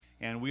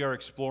and we are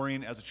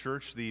exploring as a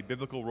church the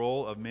biblical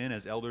role of men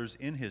as elders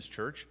in his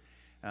church.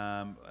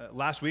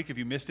 Last week, if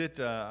you missed it,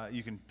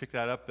 you can pick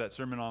that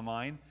sermon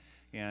online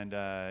and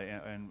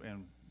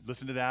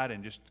listen to that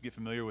and just get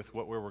familiar with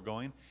where we're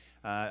going.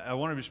 I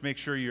want to just make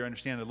sure you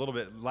understand a little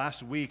bit.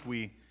 Last week,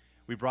 we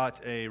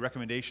brought a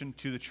recommendation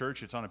to the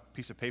church. It's on a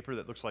piece of paper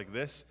that looks like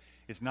this.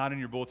 It's not in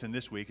your bulletin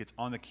this week. It's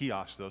on the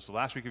kiosk, though. So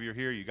last week, if you're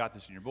here, you got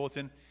this in your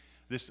bulletin.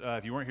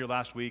 If you weren't here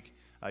last week,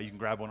 you can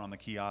grab one on the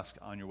kiosk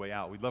on your way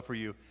out. We'd love for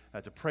you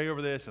to pray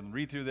over this and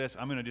read through this.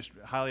 I'm going to just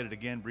highlight it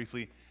again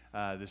briefly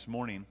this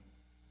morning.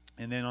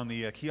 And then on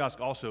the kiosk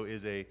also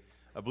is a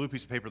blue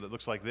piece of paper that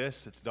looks like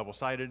this. It's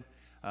double-sided.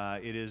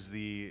 It is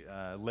the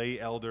lay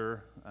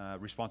elder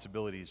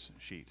responsibilities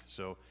sheet.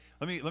 So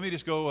let me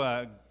just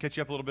go catch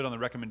you up a little bit on the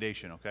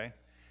recommendation, okay?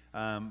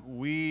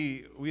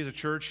 We as a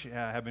church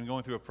have been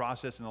going through a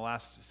process in the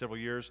last several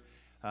years,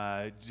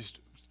 just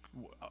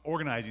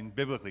organizing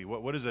biblically.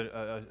 What does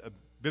a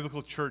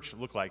biblical church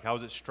look like? How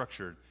is it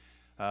structured?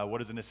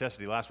 What is a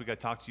necessity? Last week I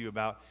talked to you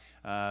about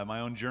my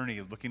own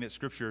journey, looking at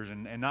scriptures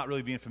and not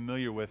really being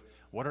familiar with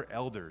what are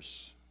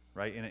elders,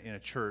 right, in a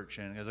church.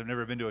 And as I've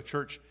never been to a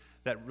church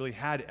that really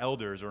had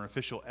elders or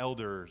official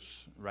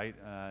elders, right,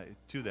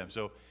 to them.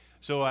 So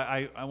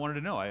I wanted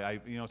to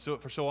know. So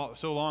for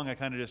so long I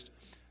kind of just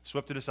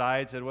swept it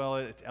aside, said, well,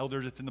 it's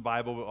elders, it's in the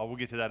Bible, but we'll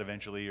get to that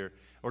eventually.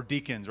 Or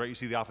deacons, right? You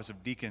see the office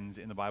of deacons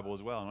in the Bible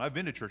as well. And I've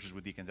been to churches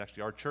with deacons.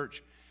 Actually, our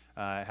church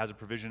has a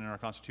provision in our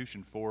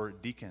Constitution for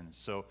deacons.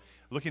 So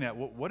looking at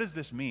what does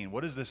this mean?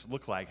 What does this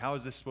look like? How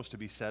is this supposed to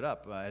be set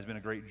up has been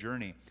a great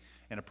journey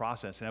and a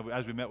process. And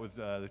as we met with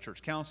the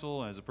church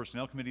council and as the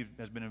personnel committee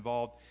has been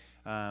involved,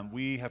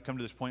 we have come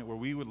to this point where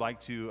we would like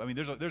to,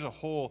 there's a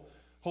whole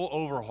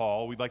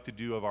overhaul we'd like to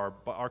do of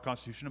our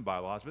Constitution and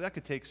bylaws, but that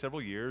could take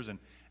several years and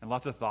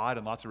lots of thought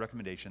and lots of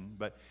recommendation.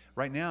 But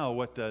right now,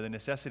 what the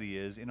necessity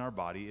is in our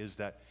body is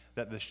that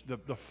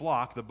the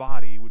flock, the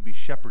body, would be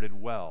shepherded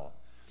well.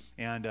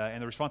 And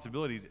the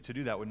responsibility to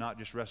do that would not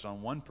just rest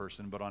on one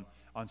person, but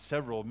on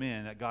several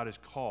men that God has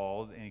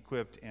called and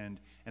equipped and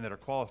that are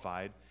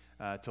qualified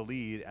to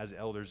lead as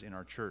elders in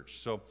our church.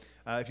 So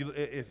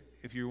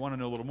if you want to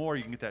know a little more,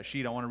 you can get that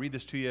sheet. I want to read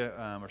this to you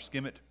or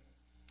skim it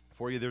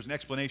for you. There's an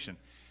explanation.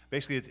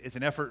 Basically, it's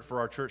an effort for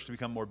our church to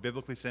become more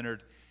biblically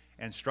centered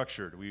and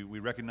structured. We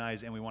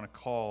recognize and we want to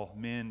call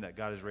men that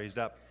God has raised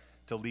up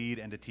to lead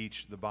and to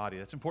teach the body.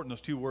 That's important,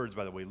 those two words,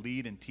 by the way,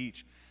 lead and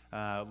teach.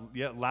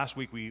 Last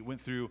week we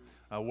went through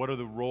what are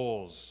the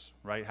roles,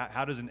 right?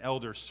 How does an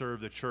elder serve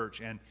the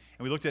church? And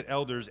we looked at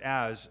elders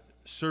as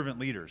servant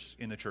leaders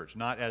in the church,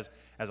 not as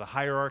a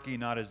hierarchy,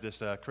 not as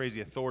this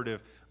crazy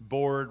authoritative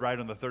board right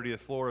on the 30th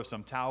floor of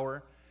some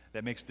tower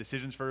that makes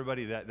decisions for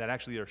everybody, that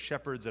actually are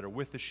shepherds that are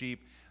with the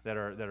sheep, that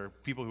are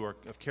people who are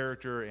of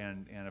character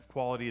and of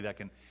quality, that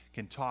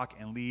can talk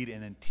and lead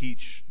and then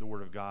teach the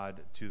word of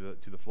God to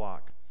the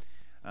flock.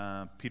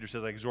 Peter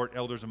says, I exhort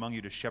elders among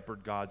you to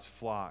shepherd God's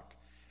flock.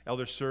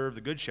 Elders serve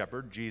the good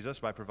shepherd, Jesus,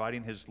 by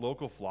providing his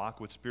local flock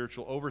with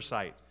spiritual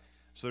oversight.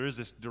 So there is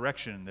this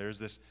direction, there's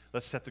this,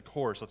 let's set the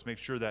course, let's make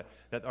sure that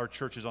our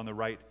church is on the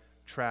right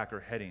track or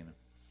heading.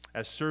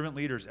 As servant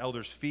leaders,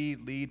 elders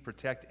feed, lead,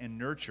 protect, and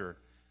nurture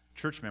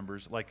church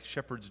members like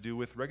shepherds do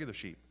with regular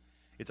sheep.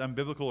 It's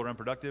unbiblical or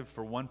unproductive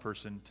for one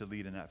person to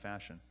lead in that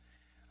fashion.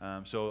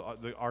 So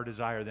our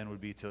desire then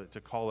would be to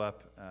call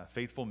up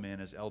faithful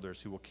men as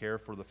elders who will care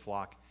for the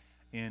flock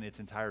in its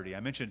entirety. I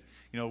mentioned,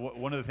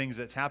 one of the things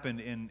that's happened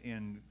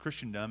in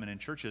Christendom and in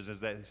churches is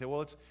that they say,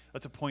 well,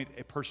 let's appoint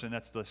a person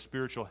that's the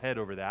spiritual head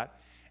over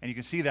that. And you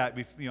can see that,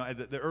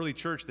 the early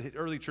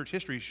church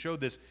history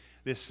showed this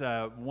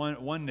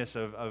oneness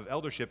of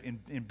eldership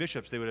in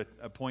bishops they would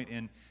appoint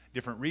in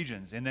different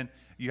regions. And then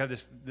you have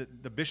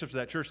the bishops of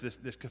that church,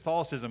 this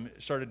Catholicism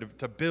started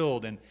to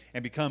build and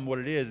become what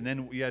it is. And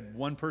then we had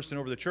one person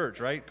over the church,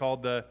 right,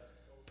 called the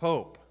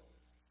Pope.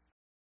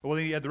 Well,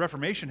 then you had the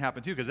Reformation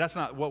happen too, because that's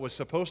not what was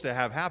supposed to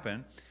have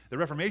happened. The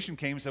Reformation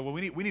came and said, well,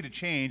 we need to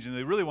change, and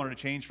they really wanted to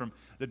change from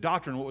the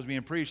doctrine, what was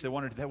being preached. They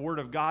wanted the word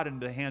of God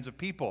into the hands of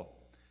people.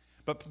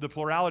 But the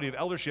plurality of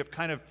eldership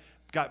kind of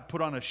got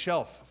put on a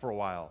shelf for a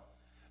while.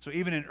 So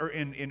even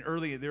in the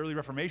early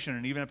Reformation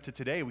and even up to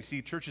today, we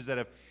see churches that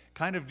have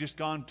kind of just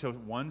gone to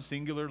one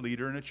singular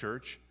leader in a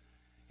church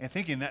and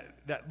thinking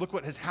that look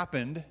what has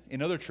happened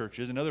in other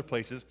churches and other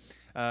places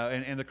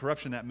and the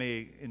corruption that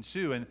may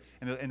ensue and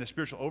the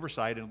spiritual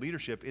oversight and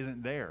leadership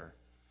isn't there,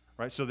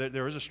 right? So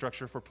there is a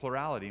structure for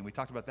plurality, and we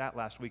talked about that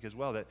last week as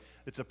well, that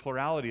it's a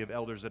plurality of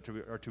elders that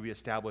are to be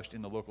established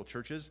in the local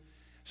churches.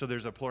 So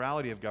there's a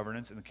plurality of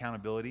governance and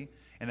accountability,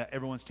 and that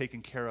everyone's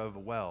taken care of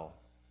well,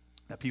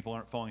 that people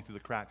aren't falling through the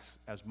cracks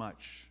as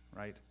much,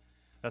 right?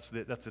 That's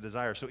the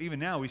desire. So even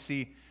now we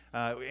see,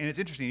 and it's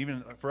interesting,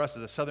 even for us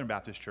as a Southern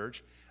Baptist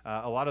church,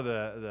 a lot of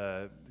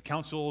the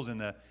councils and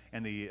the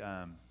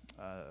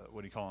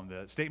what do you call them,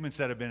 the statements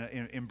that have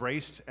been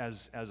embraced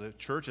as a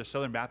church, as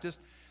Southern Baptist,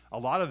 a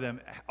lot of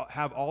them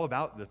have all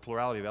about the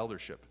plurality of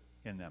eldership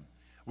in them.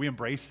 We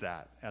embrace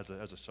that as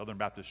a Southern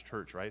Baptist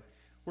church, right?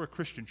 We're a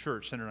Christian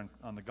church centered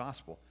on the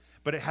gospel.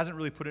 but it hasn't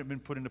really been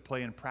put into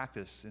play in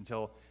practice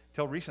until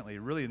recently,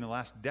 really in the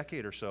last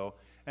decade or so.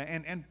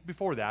 And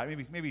before that,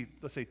 maybe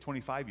let's say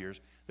 25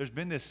 years, there's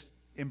been this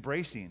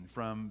embracing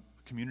from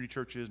community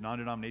churches,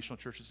 non-denominational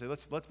churches, say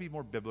let's be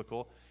more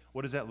biblical.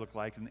 What does that look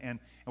like? And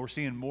we're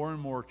seeing more and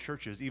more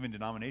churches, even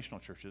denominational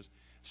churches,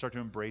 start to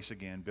embrace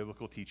again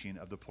biblical teaching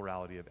of the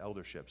plurality of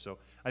eldership. So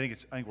I think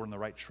we're on the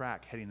right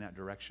track heading that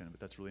direction, but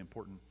that's really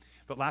important.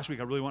 But last week,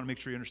 I really want to make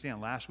sure you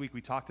understand. Last week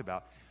we talked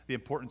about the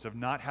importance of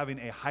not having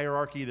a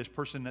hierarchy, this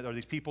person or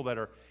these people that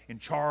are in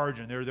charge,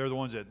 and they're the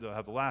ones that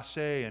have the last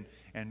say,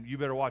 and you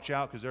better watch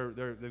out because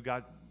they've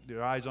got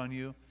their eyes on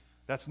you.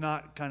 That's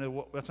not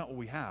what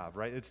we have,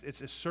 right?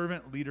 It's a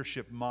servant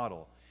leadership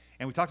model.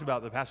 And we talked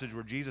about the passage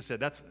where Jesus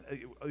said,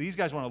 these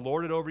guys want to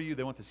lord it over you.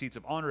 They want the seats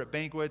of honor at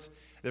banquets.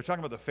 They're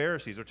talking about the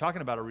Pharisees. They're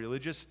talking about a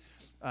religious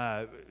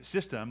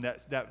system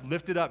that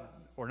lifted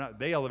up, or not,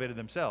 they elevated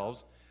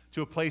themselves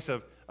to a place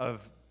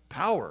of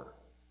power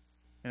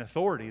and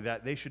authority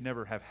that they should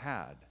never have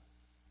had.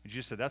 And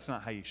Jesus said, that's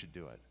not how you should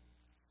do it.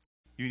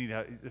 You need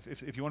to,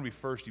 if you want to be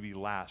first, you be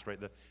last, right?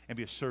 And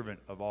be a servant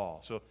of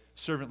all. So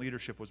servant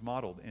leadership was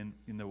modeled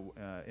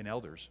in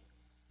elders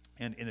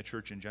and in the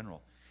church in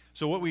general.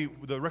 So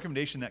the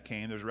recommendation that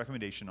came, there's a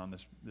recommendation on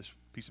this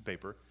piece of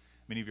paper.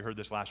 Many of you heard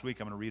this last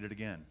week. I'm going to read it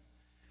again.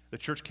 The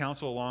church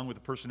council, along with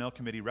the personnel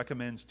committee,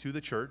 recommends to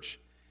the church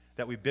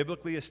that we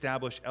biblically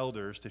establish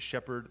elders to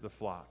shepherd the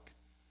flock.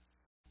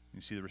 You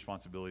see the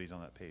responsibilities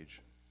on that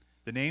page.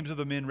 The names of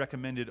the men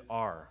recommended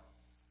are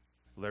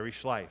Larry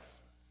Schleif,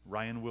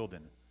 Ryan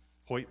Wilden,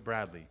 Hoyt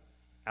Bradley,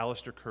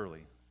 Alistair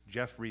Curley,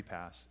 Jeff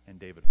Repass, and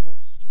David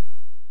Holst.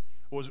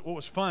 What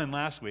was fun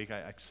last week,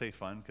 I say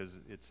fun because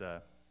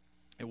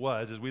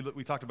is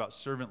we talked about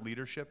servant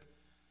leadership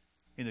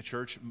in the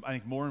church. I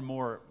think more and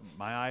more,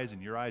 my eyes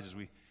and your eyes, as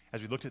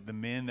we looked at the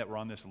men that were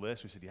on this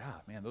list, we said, yeah,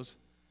 man, those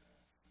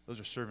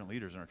are servant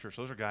leaders in our church.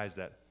 Those are guys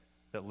that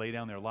lay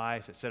down their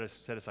life, that set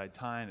aside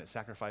time, that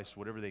sacrifice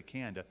whatever they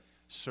can to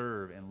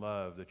serve and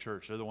love the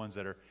church. They're the ones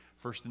that are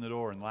first in the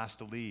door and last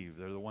to leave.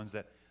 They're the ones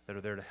that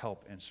are there to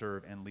help and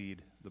serve and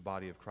lead the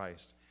body of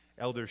Christ.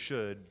 Elders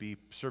should be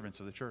servants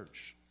of the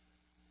church,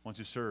 ones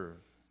who serve,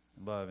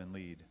 and love, and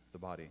lead the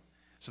body.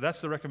 So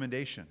that's the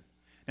recommendation.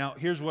 Now,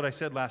 here's what I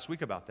said last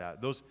week about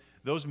that.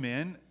 Those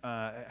men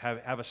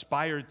have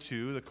aspired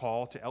to the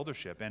call to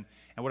eldership. And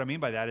what I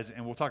mean by that is,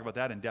 and we'll talk about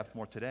that in depth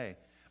more today,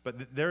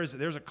 but there's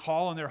a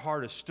call in their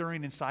heart, a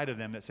stirring inside of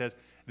them that says,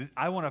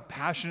 I want to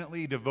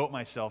passionately devote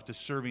myself to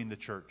serving the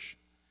church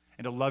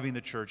and to loving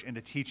the church and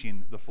to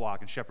teaching the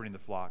flock and shepherding the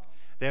flock.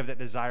 They have that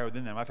desire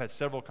within them. I've had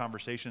several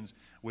conversations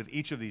with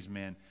each of these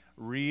men,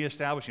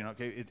 reestablishing,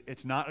 okay,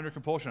 it's not under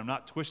compulsion. I'm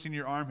not twisting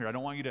your arm here. I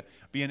don't want you to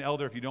be an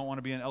elder if you don't want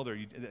to be an elder.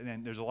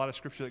 And there's a lot of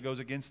scripture that goes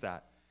against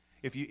that.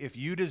 If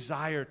you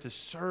desire to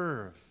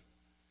serve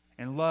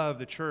and love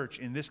the church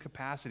in this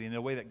capacity, in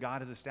the way that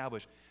God has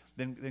established,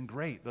 then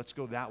great, let's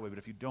go that way. But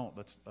if you don't,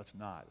 let's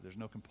not. There's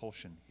no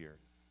compulsion here.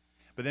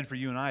 But then for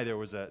you and I,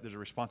 there's a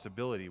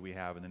responsibility we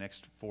have in the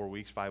next 4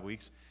 weeks, 5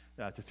 weeks,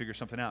 to figure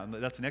something out. And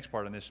that's the next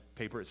part on this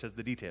paper. It says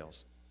the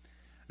details.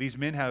 These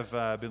men have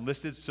been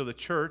listed so the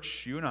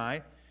church, you and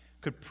I,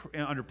 could,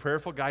 under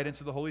prayerful guidance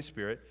of the Holy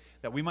Spirit,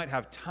 that we might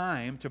have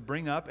time to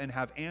bring up and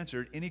have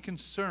answered any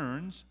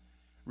concerns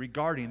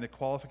regarding the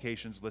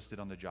qualifications listed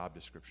on the job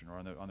description or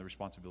on the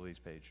responsibilities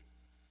page.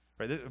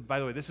 Right? By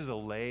the way, this is a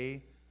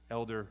lay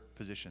elder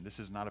position. This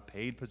is not a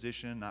paid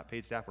position, not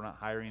paid staff. We're not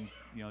hiring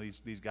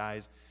these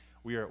guys.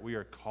 We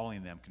are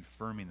calling them,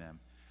 confirming them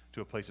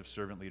to a place of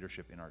servant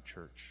leadership in our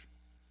church.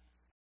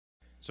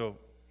 So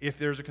if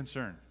there's a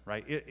concern,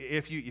 right?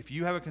 If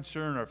you have a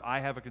concern or if I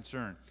have a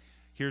concern,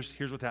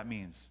 here's what that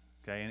means.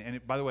 Okay,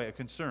 and by the way, a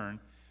concern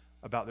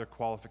about their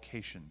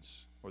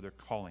qualifications or their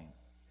calling.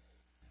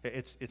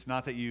 It's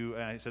not that you,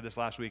 and I said this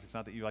last week, it's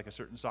not that you like a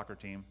certain soccer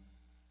team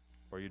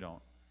or you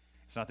don't.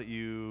 It's not that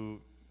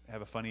you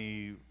have a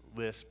funny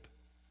lisp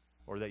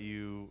or that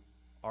you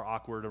are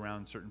awkward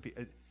around certain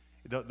people.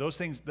 Those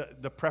things,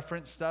 the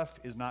preference stuff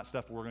is not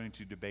stuff we're going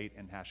to debate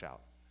and hash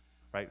out,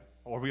 right?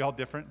 Are we all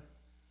different?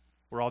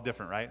 We're all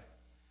different, right?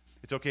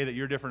 It's okay that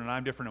you're different and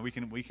I'm different,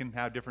 and we can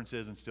have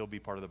differences and still be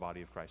part of the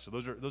body of Christ. So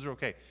those are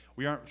okay.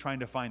 We aren't trying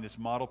to find this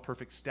model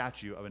perfect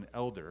statue of an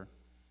elder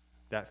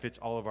that fits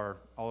all of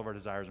our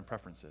desires and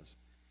preferences.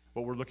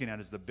 What we're looking at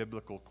is the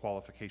biblical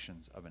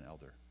qualifications of an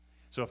elder.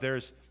 So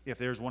if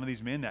there's one of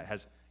these men that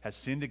has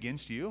sinned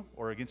against you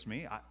or against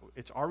me,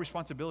 it's our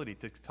responsibility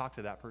to talk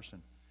to that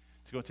person,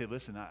 to go and say,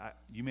 listen,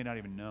 you may not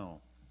even know,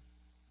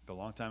 but a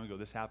long time ago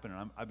this happened,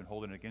 and I've been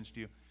holding it against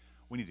you.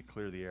 We need to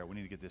clear the air. We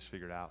need to get this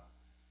figured out.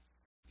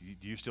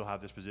 Do you still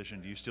have this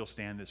position? Do you still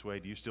stand this way?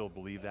 Do you still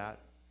believe that?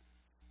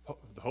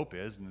 The hope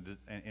is,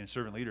 and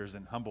servant leaders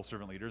and humble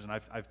servant leaders, and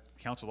I've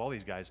counseled all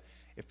these guys,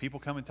 if people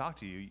come and talk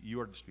to you, you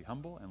are just to be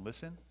humble and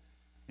listen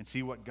and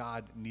see what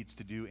God needs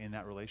to do in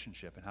that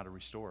relationship and how to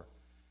restore.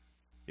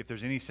 If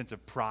there's any sense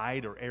of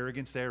pride or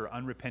arrogance there or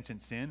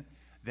unrepentant sin,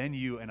 then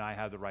you and I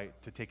have the right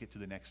to take it to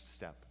the next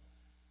step.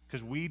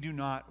 Because we do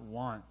not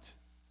want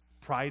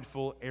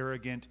prideful,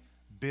 arrogant,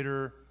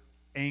 bitter,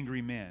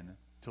 angry men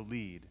to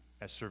lead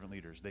as servant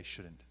leaders. They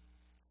shouldn't.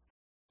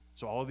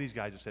 So all of these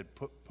guys have said,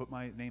 put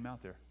my name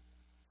out there.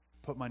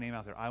 Put my name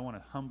out there. I want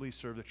to humbly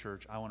serve the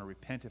church. I want to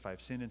repent if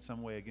I've sinned in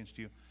some way against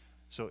you.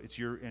 So it's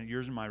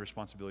yours and my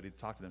responsibility to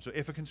talk to them. So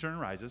if a concern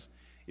arises,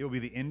 it will be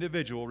the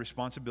individual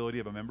responsibility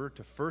of a member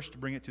to first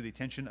bring it to the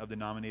attention of the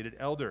nominated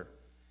elder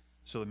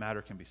so the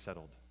matter can be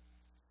settled.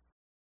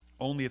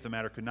 Only if the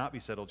matter could not be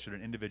settled should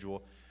an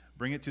individual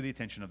bring it to the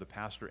attention of the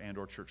pastor and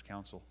or church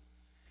council.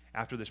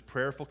 After this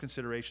prayerful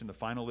consideration, the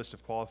final list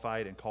of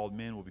qualified and called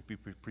men will be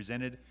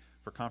presented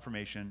for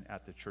confirmation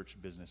at the church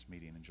business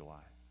meeting in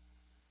July.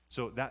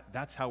 So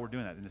that's how we're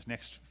doing that. In this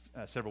next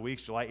several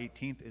weeks, July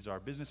 18th is our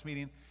business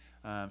meeting.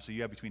 So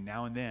you have between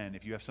now and then,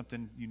 if you have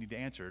something you need to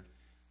answer,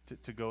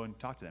 to go and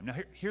talk to them. Now,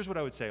 here's what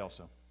I would say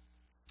also.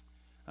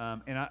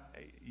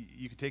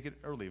 You can take it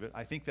or leave it.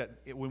 I think that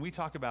when we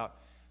talk about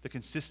the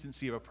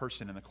consistency of a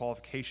person and the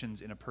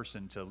qualifications in a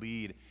person to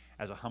lead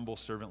as a humble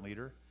servant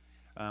leader,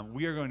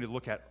 we are going to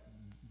look at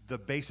the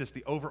basis,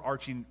 the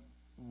overarching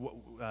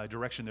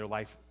direction their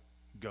life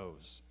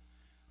goes.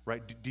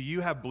 Right? Do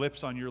you have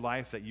blips on your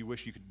life that you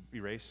wish you could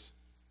erase?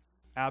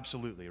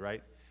 Absolutely,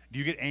 right? Do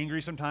you get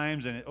angry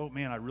sometimes and, oh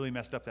man, I really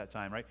messed up that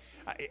time, right?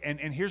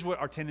 And here's what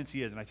our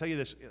tendency is, and I tell you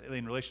this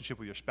in relationship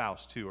with your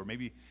spouse too, or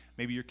maybe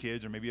your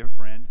kids, or maybe you have a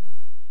friend.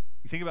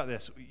 You think about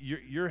this.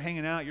 You're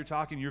hanging out, you're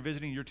talking, you're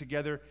visiting, you're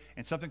together,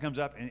 and something comes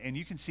up, and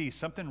you can see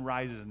something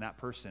rises in that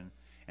person,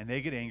 and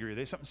they get angry,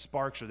 or something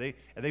sparks, or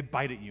they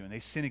bite at you, and they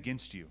sin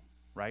against you,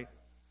 right?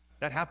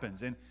 That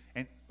happens. And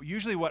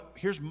usually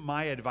here's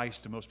my advice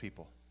to most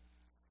people.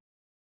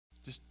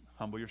 Just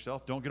humble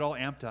yourself. Don't get all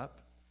amped up.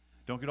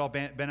 Don't get all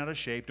bent out of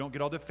shape. Don't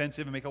get all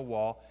defensive and make a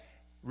wall.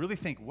 Really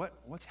think,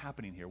 what's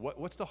happening here?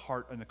 What's the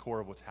heart and the core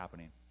of what's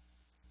happening?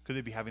 Could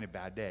they be having a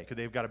bad day? Could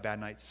they have got a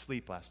bad night's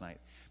sleep last night?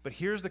 But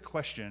here's the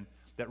question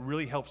that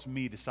really helps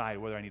me decide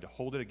whether I need to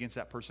hold it against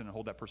that person and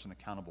hold that person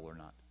accountable or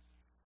not.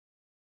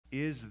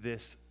 Is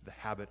this the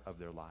habit of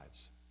their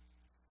lives?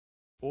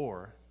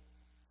 Or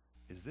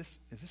is this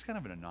kind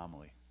of an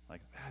anomaly?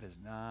 Like, that is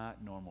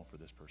not normal for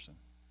this person.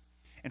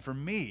 And for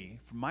me,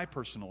 from my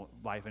personal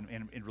life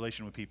and in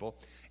relation with people,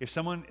 if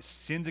someone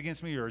sins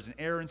against me or is an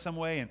error in some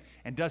way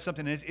and does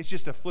something, and it's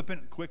just a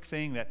flippant, quick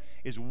thing that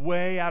is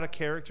way out of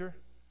character,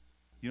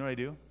 you know what I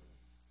do?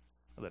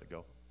 I let it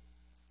go.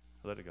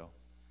 I let it go.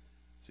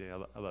 Say,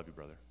 I love you,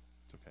 brother.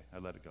 It's okay. I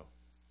let it go.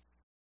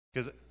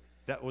 Because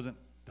that wasn't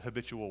the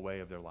habitual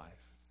way of their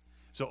life.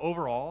 So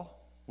overall,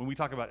 when we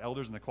talk about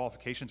elders and the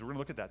qualifications, we're going to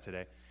look at that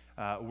today.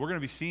 We're going to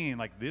be seeing,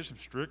 like, there's some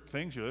strict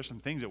things here. There's some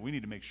things that we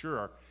need to make sure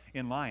are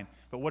in line.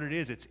 But what it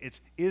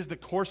is the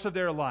course of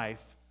their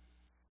life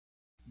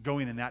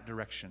going in that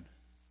direction,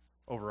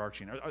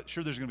 overarching?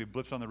 Sure, there's going to be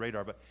blips on the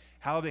radar, but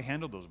how have they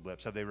handled those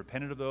blips? Have they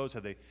repented of those?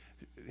 Have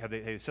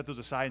they set those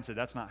aside and said,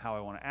 that's not how I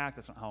want to act,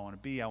 that's not how I want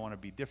to be, I want to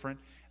be different,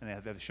 and they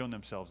have shown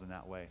themselves in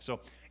that way.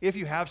 So if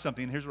you have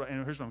something, here's what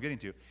I'm getting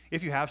to.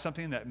 If you have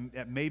something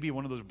that may be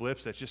one of those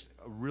blips that's just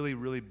a really,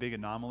 really big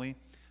anomaly,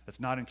 that's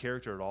not in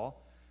character at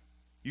all,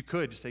 you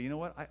could just say, you know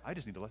what, I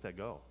just need to let that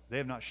go. They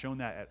have not shown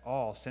that at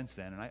all since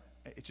then, and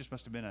it just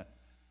must have been a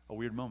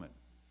weird moment.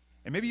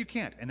 And maybe you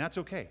can't, and that's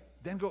okay.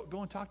 Then go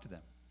and talk to them.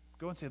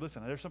 Go and say,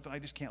 listen, there's something I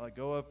just can't let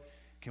go of.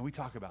 Can we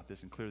talk about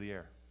this and clear the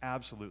air?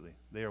 Absolutely.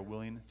 They are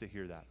willing to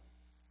hear that.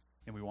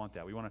 And we want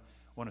that. We want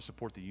to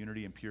support the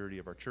unity and purity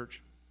of our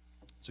church.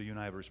 So you and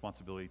I have a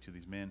responsibility to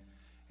these men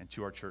and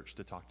to our church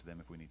to talk to them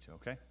if we need to,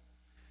 okay?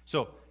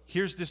 So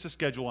here's just a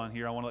schedule on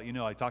here. I want to let you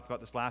know, I talked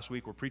about this last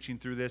week. We're preaching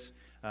through this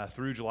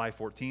through July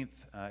 14th,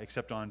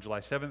 except on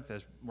July 7th.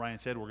 As Ryan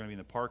said, we're going to be in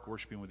the park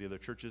worshiping with the other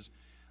churches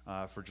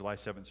for July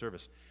 7th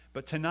service.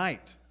 But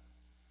tonight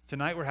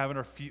we're having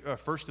our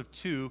first of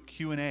two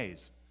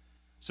Q&As.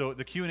 So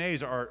the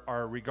Q&As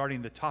are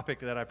regarding the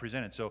topic that I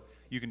presented. So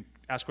you can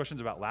ask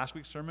questions about last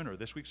week's sermon or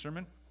this week's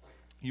sermon.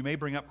 You may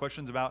bring up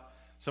questions about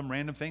some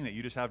random thing that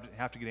you just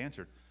have to get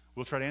answered.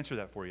 We'll try to answer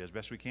that for you as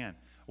best we can.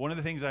 One of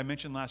the things I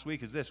mentioned last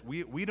week is this.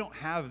 We don't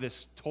have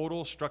this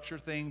total structure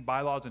thing,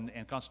 bylaws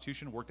and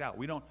constitution worked out.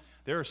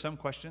 There are some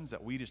questions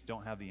that we just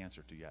don't have the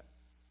answer to yet.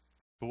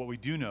 But what we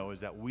do know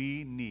is that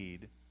we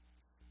need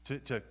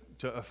to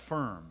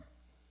affirm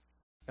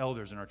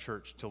elders in our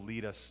church to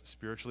lead us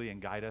spiritually and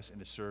guide us and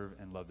to serve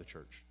and love the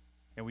church.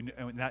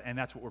 And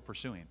that's what we're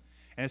pursuing.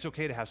 And it's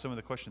okay to have some of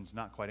the questions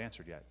not quite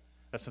answered yet.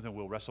 That's something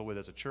we'll wrestle with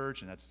as a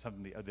church, and that's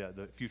something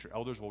the future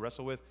elders will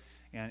wrestle with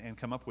and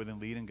come up with and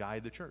lead and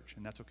guide the church,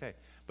 and that's okay.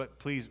 But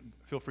please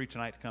feel free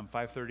tonight to come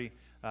 5:30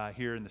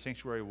 here in the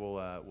sanctuary.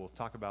 We'll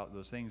talk about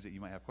those things that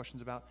you might have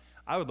questions about.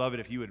 I would love it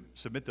if you would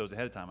submit those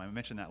ahead of time. I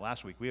mentioned that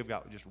last week. We have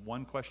got just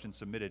one question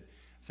submitted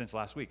since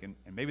last week, and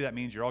maybe that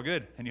means you're all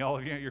good and you all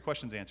have your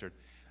questions answered.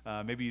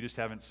 Maybe you just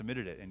haven't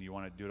submitted it and you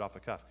want to do it off the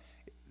cuff.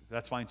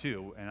 That's fine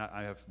too, and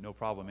I have no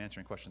problem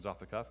answering questions off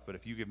the cuff. But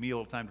if you give me a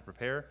little time to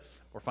prepare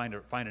or find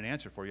an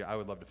answer for you, I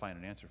would love to find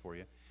an answer for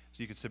you.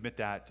 So you can submit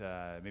that.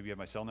 Maybe you have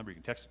my cell number. You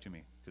can text it to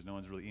me because no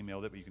one's really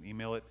emailed it, but you can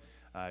email it.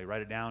 You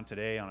write it down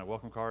today on a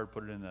welcome card.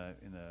 Put it in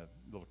the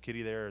little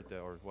kitty there, that's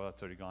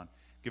already gone.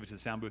 Give it to the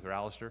sound booth or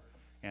Alistair,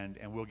 and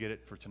we'll get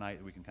it for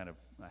tonight. We can kind of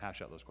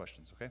hash out those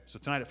questions, okay? So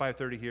tonight at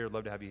 5:30 here, I'd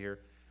love to have you here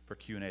for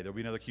Q&A. There'll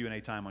be another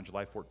Q&A time on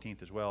July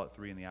 14th as well at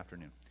 3 in the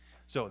afternoon.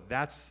 So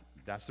that's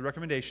the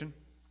recommendation.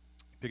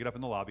 Pick it up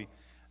in the lobby.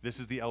 This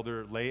is the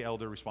lay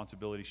elder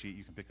responsibility sheet.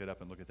 You can pick that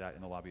up and look at that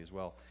in the lobby as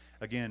well.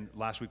 Again,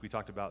 last week we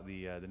talked about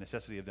the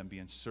necessity of them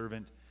being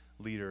servant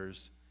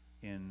leaders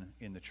in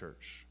the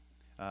church.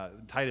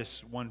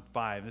 Titus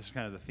 1:5, this is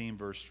kind of the theme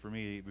verse for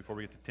me before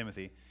we get to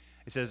Timothy.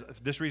 It says,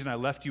 "For this reason I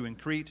left you in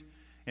Crete,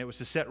 and it was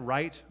to set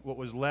right what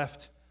was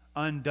left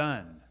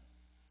undone,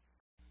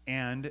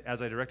 and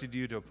as I directed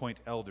you to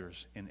appoint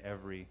elders in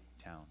every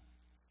town."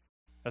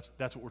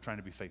 That's what we're trying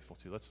to be faithful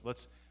to.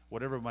 Let's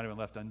whatever might have been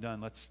left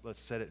undone, let's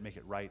set it, make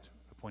it right,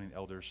 appointing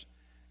elders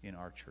in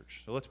our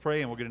church. So let's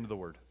pray and we'll get into the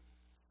Word.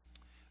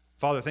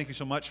 Father, thank you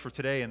so much for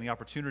today and the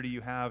opportunity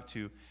you have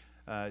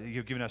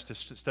you've given us to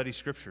study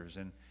Scriptures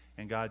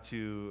and God,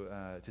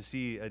 to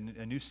see a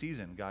new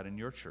season, God, in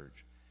your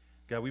church.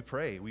 God, we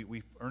pray,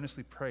 we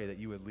earnestly pray that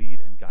you would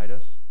lead and guide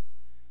us,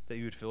 that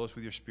you would fill us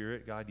with your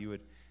Spirit. God, you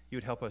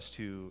would help us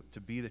to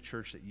be the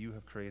church that you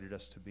have created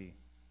us to be.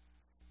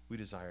 We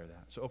desire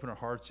that. So open our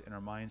hearts and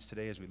our minds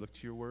today as we look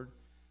to your word.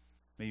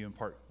 May you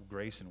impart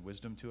grace and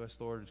wisdom to us,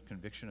 Lord,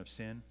 conviction of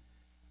sin.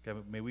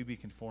 God, may we be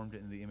conformed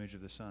into the image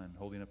of the Son,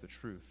 holding up the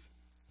truth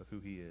of who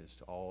he is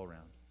to all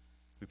around.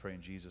 We pray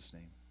in Jesus'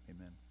 name.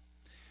 Amen.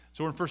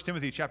 So we're in 1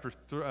 Timothy chapter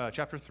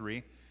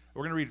 3.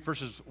 We're going to read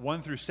verses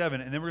 1 through 7,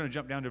 and then we're going to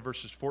jump down to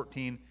verses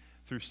 14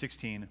 through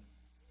 16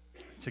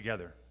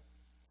 together.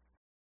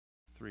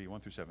 3, 1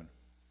 through 7.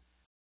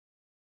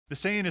 "The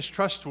saying is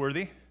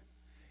trustworthy.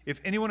 If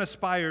anyone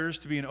aspires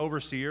to be an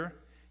overseer,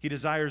 he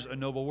desires a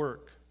noble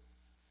work.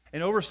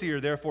 An overseer,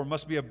 therefore,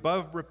 must be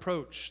above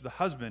reproach, the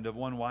husband of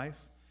one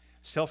wife,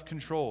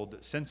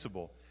 self-controlled,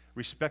 sensible,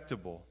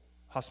 respectable,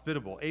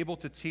 hospitable, able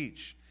to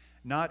teach,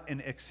 not an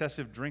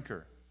excessive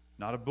drinker,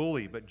 not a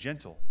bully, but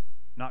gentle,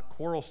 not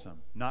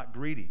quarrelsome, not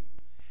greedy.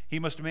 He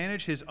must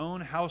manage his own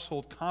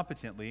household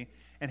competently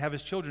and have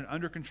his children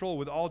under control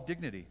with all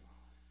dignity.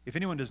 If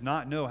anyone does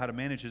not know how to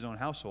manage his own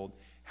household,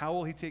 how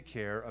will he take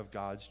care of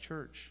God's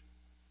church?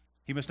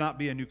 He must not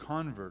be a new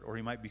convert, or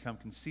he might become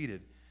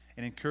conceited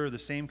and incur the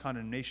same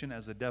condemnation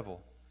as the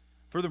devil.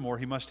 Furthermore,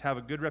 he must have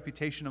a good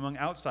reputation among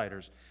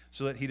outsiders,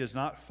 so that he does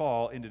not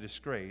fall into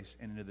disgrace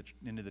and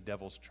into the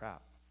devil's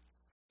trap."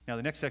 Now,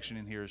 the next section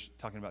in here is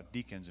talking about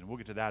deacons, and we'll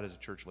get to that as a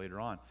church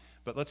later on.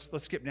 But let's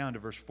skip down to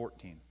verse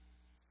 14.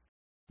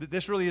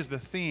 This really is the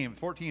theme.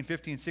 14,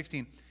 15,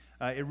 16,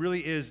 it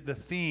really is the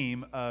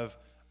theme of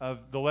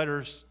the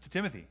letters to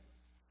Timothy.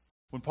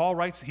 When Paul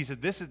writes, he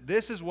said, this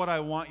is what I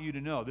want you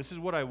to know. This is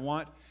what I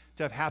want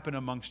to have happen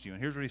amongst you.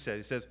 And here's what he says.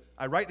 He says,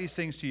 "I write these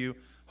things to you,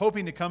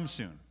 hoping to come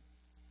soon.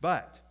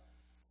 But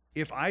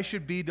if I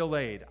should be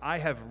delayed, I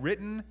have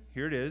written,"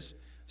 here it is,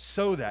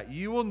 "so that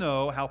you will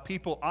know how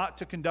people ought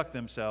to conduct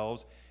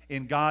themselves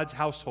in God's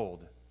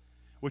household,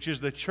 which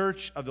is the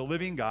church of the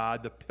living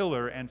God, the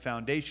pillar and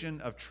foundation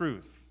of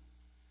truth.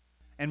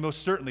 And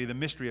most certainly the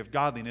mystery of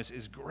godliness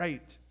is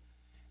great.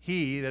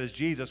 He," that is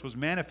Jesus, "was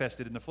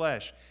manifested in the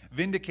flesh,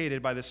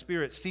 vindicated by the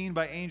Spirit, seen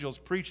by angels,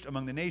 preached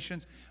among the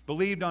nations,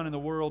 believed on in the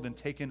world, and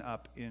taken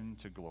up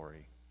into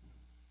glory."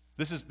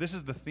 This is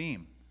the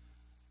theme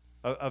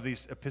of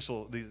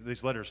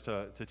these letters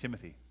to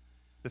Timothy.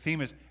 The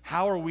theme is,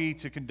 how are we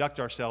to conduct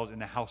ourselves in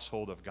the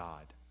household of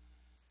God?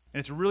 And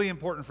it's really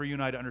important for you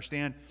and I to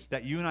understand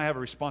that you and I have a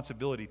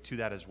responsibility to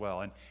that as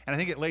well. And I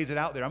think it lays it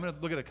out there. I'm going to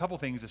look at a couple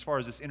things as far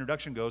as this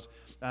introduction goes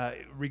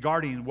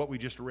regarding what we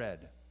just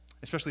read,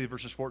 especially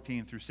verses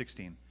 14 through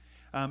 16.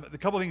 The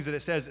couple things that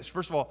it says is,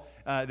 first of all,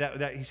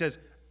 that he says,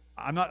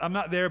 I'm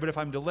not there, but if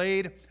I'm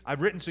delayed,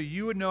 I've written so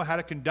you would know how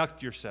to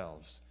conduct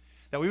yourselves.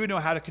 That we would know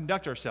how to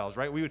conduct ourselves,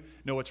 right? We would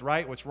know what's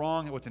right, what's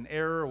wrong, what's an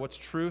error, what's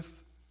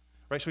truth.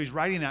 Right? So he's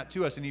writing that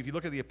to us. And if you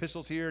look at the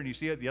epistles here and you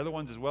see it, the other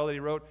ones as well that he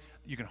wrote,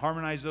 you can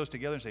harmonize those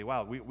together and say,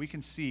 wow, we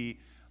can see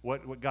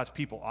what God's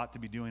people ought to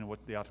be doing and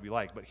what they ought to be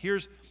like. But here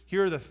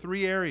are the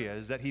three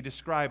areas that he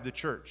described the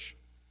church.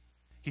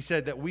 He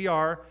said that we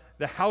are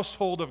the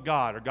household of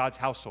God, or God's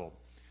household.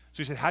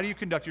 So he said, how do you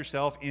conduct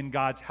yourself in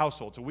God's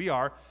household? So we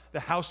are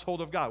the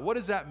household of God. What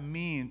does that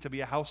mean to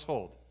be a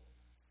household?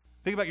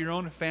 Think about your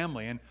own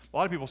family. And a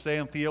lot of people say,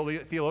 and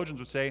theologians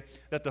would say,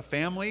 that the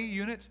family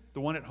unit, the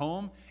one at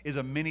home, is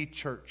a mini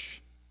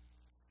church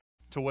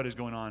to what is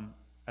going on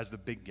as the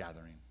big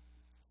gathering.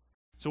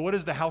 So what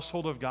is the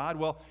household of God?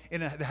 Well,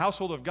 in the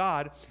household of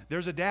God,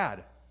 there's a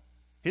dad.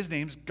 His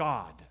name's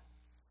God.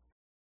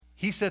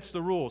 He sets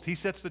the rules. He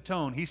sets the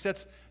tone. He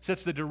sets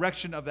the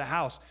direction of the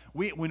house.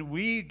 When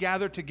we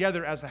gather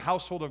together as the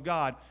household of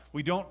God,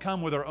 we don't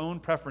come with our own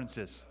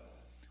preferences.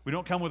 We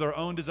don't come with our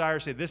own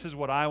desires, say, this is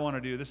what I want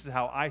to do. This is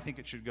how I think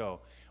it should go.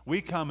 We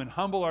come and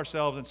humble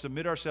ourselves and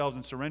submit ourselves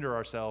and surrender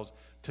ourselves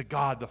to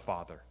God the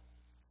Father.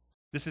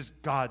 This is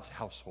God's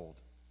household.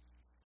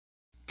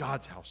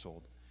 God's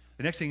household.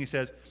 The next thing he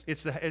says,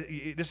 this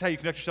is how you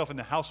conduct yourself in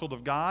the household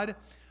of God,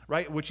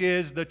 right? Which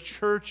is the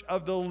church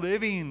of the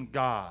living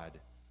God.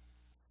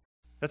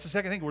 That's the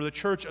second thing. We're the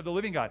church of the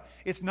living God.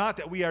 It's not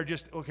that we are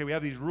just, okay, we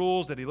have these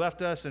rules that he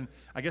left us, and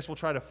I guess we'll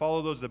try to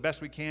follow those the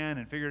best we can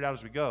and figure it out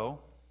as we go.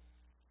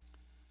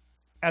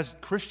 As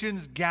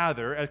Christians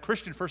gather, a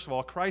Christian, first of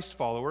all, a Christ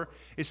follower,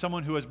 is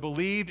someone who has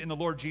believed in the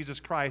Lord Jesus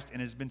Christ and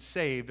has been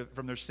saved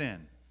from their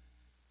sin.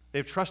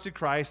 They've trusted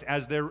Christ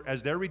as their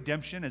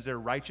redemption, as their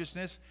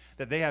righteousness,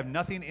 that they have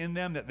nothing in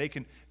them that they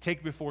can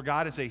take before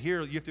God and say,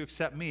 here, you have to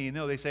accept me.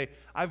 No, they say,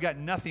 I've got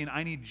nothing.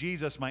 I need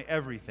Jesus, my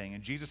everything.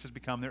 And Jesus has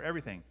become their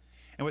everything.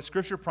 And what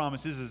Scripture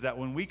promises is that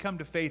when we come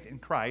to faith in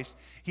Christ,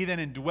 he then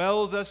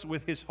indwells us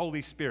with his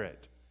Holy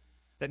Spirit.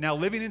 That now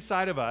living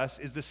inside of us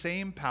is the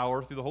same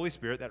power through the Holy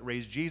Spirit that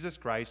raised Jesus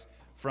Christ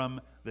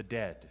from the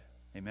dead.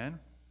 Amen?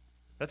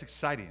 That's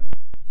exciting.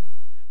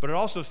 But it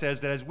also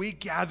says that as we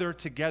gather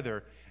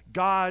together,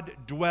 God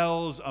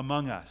dwells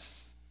among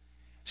us.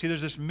 See,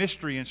 there's this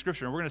mystery in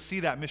Scripture, and we're going to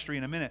see that mystery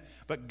in a minute.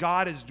 But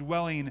God is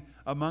dwelling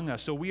among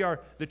us. So we are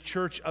the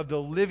church of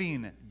the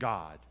living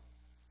God.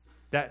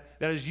 That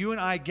as you and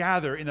I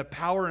gather in the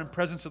power and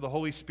presence of the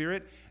Holy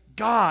Spirit,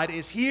 God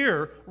is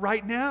here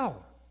right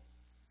now.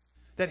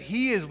 That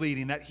he is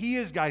leading, that he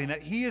is guiding,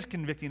 that he is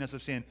convicting us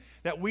of sin.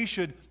 That we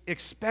should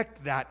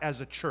expect that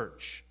as a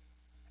church,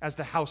 as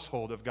the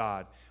household of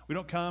God. We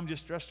don't come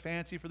just dressed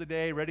fancy for the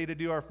day, ready to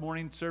do our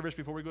morning service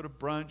before we go to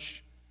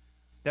brunch.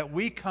 That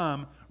we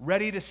come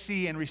ready to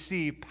see and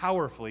receive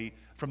powerfully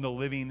from the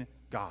living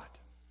God.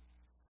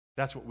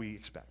 That's what we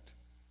expect.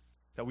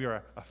 That we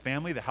are a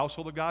family, the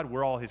household of God.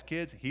 We're all his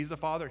kids. He's the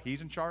Father.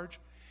 He's in charge.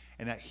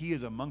 And that he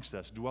is amongst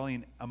us,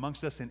 dwelling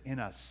amongst us and in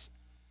us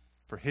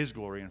for his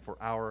glory and for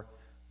our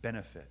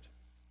benefit.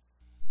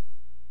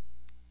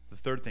 The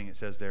third thing it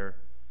says there,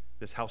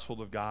 this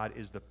household of God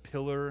is the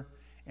pillar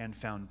and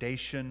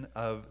foundation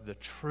of the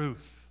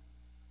truth.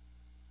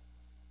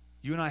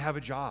 You and I have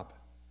a job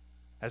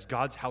as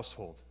God's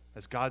household,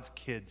 as God's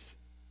kids.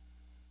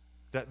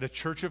 That the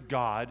church of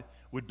God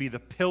would be the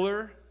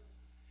pillar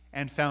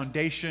and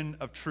foundation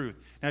of truth.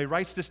 Now he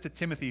writes this to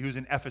Timothy, who's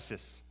in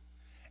Ephesus.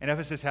 And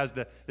Ephesus has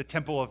the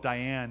temple of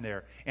Diane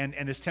there. And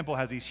this temple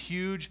has these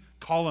huge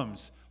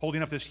columns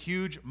holding up this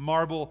huge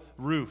marble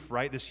roof,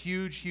 right? This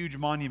huge, huge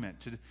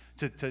monument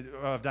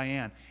of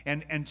Diane.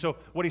 And so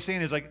what he's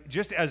saying is, like,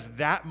 just as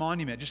that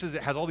monument, just as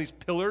it has all these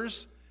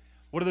pillars,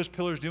 what are those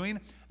pillars doing?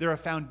 They're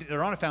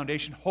on a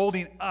foundation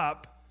holding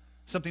up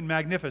something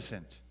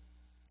magnificent.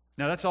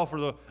 Now, that's all for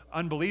the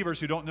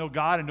unbelievers who don't know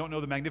God and don't know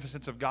the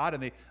magnificence of God,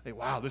 and they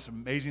wow, this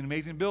amazing,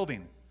 amazing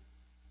building.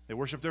 They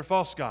worship their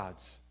false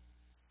gods.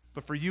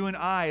 But for you and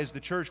I as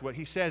the church, what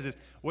he says is,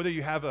 whether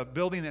you have a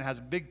building that has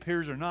big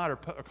piers or not, or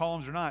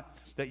columns or not,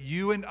 that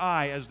you and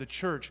I as the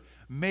church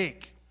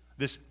make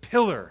this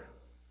pillar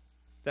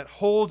that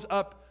holds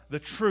up the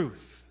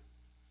truth.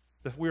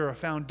 That we are a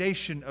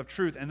foundation of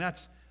truth, and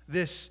that's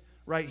this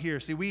right here.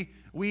 See,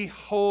 we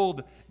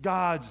hold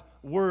God's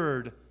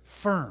word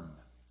firm.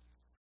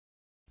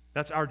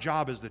 That's our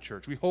job as the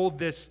church. We hold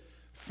this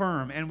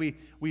firm, and we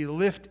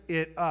lift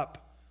it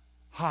up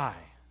high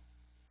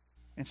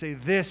and say,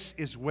 this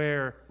is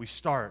where we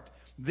start.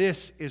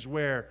 This is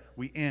where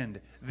we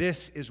end.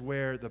 This is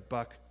where the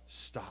buck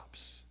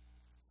stops.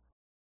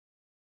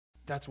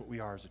 That's what we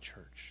are as a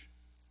church.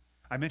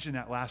 I mentioned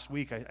that last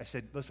week. I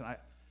said, listen,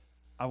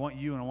 I want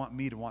you and I want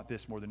me to want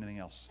this more than anything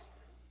else.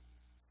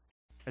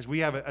 As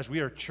we are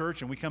a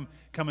church, and we come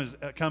as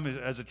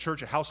a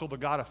church, a household of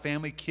God, a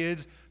family,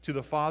 kids to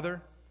the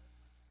Father,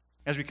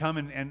 as we come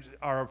and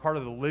are a part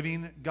of the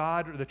living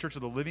God, or the church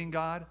of the living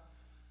God,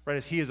 right?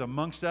 As he is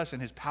amongst us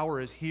and his power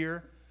is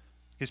here,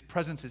 his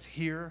presence is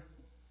here.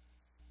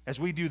 As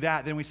we do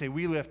that, then we say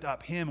we lift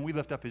up him and we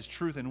lift up his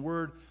truth and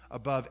word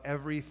above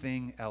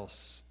everything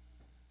else.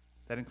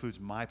 That includes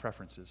my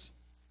preferences.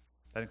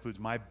 That includes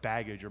my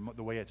baggage, or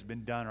the way it's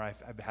been done, or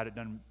I've had it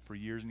done for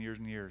years and years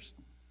and years.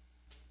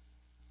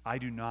 I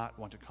do not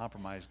want to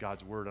compromise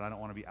God's word, and I don't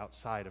want to be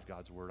outside of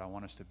God's word. I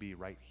want us to be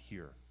right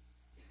here.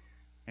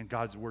 And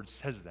God's word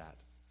says that.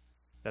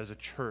 That as a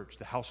church,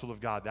 the household of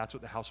God, that's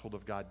what the household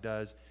of God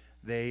does.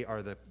 They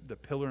are the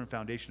pillar and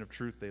foundation of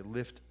truth. They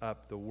lift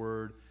up the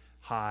word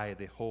high.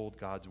 They hold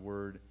God's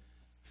word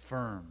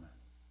firm.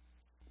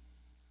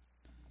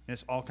 And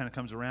this all kind of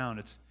comes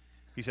around.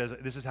 He says,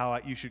 this is how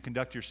you should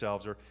conduct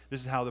yourselves, or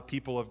this is how the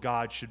people of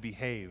God should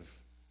behave.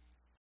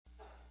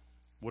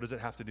 What does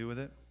it have to do with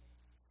it?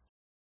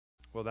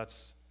 Well,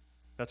 that's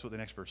what the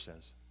next verse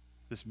says.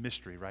 This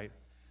mystery, right?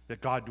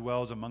 That God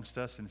dwells amongst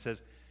us, and it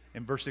says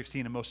in verse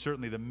 16, and most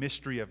certainly the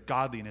mystery of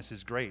godliness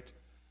is great.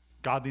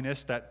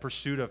 Godliness, that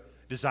pursuit of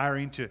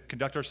desiring to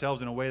conduct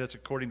ourselves in a way that's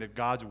according to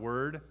God's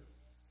word,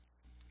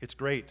 it's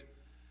great.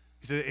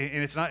 He said,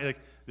 and it's not like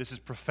this is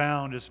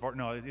profound as far.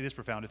 No, it is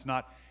profound. It's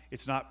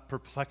not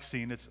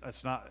perplexing.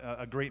 It's not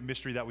a great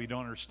mystery that we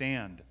don't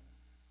understand.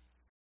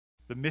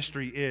 The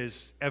mystery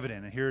is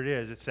evident, and here it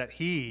is. It's that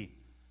He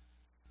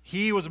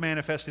was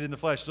manifested in the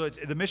flesh. So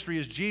the mystery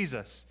is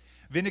Jesus,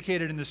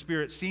 vindicated in the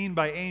Spirit, seen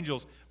by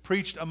angels,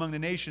 preached among the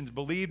nations,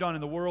 believed on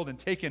in the world, and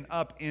taken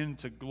up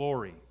into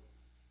glory.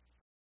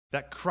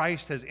 That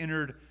Christ has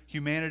entered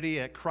humanity,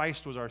 that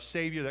Christ was our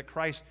Savior, that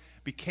Christ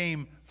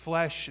became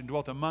flesh and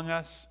dwelt among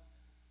us,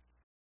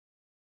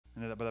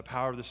 and that by the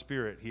power of the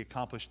Spirit, He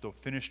accomplished the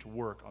finished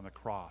work on the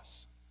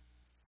cross.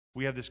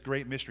 We have this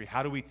great mystery.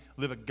 How do we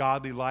live a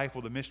godly life?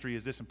 Well, the mystery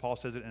is this, and Paul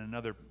says it in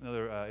another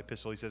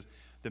epistle. He says,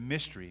 the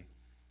mystery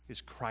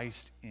is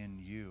Christ in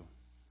you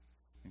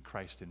and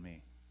Christ in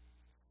me.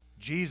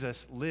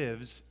 Jesus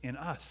lives in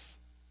us.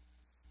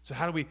 So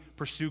how do we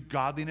pursue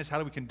godliness? How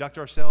do we conduct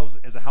ourselves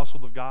as a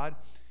household of God?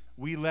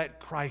 We let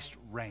Christ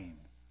reign.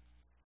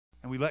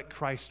 And we let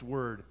Christ's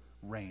word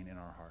reign in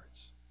our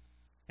hearts.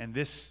 And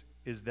this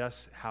is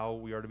thus how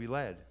we are to be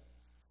led.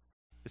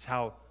 It's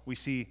how we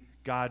see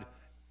God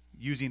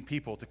using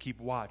people to keep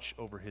watch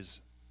over His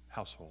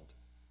household.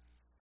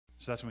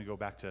 So that's when we go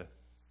back to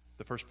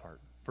the first part,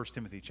 1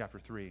 Timothy chapter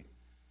 3,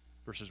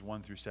 verses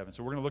 1 through 7.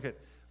 So we're going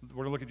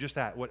to look at just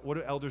that. What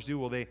do elders do?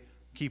 Well, they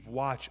keep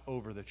watch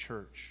over the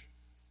church,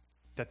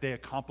 that they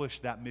accomplish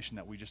that mission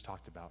that we just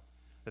talked about,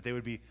 that they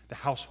would be the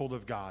household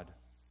of God,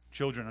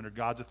 children under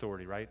God's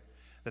authority, right?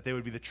 That they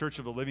would be the church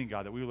of the living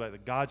God, that we would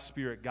let God's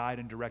Spirit guide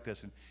and direct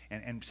us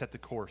and set the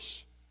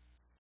course.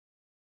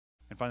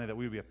 And finally, that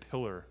we would be a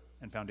pillar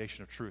and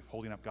foundation of truth,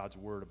 holding up God's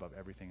word above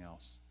everything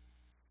else.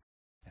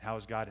 And how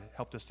has God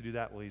helped us to do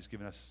that? Well, He's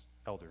given us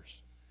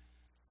elders.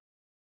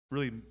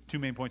 Really, two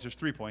main points. There's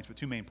 3 points, but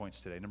 2 main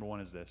points today. Number one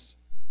is this.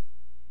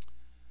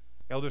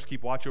 Elders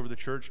keep watch over the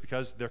church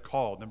because they're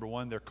called. Number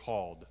one, they're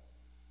called.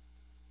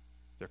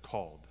 They're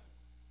called.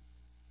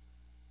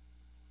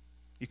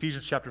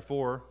 Ephesians chapter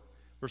 4,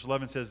 verse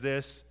 11 says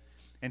this,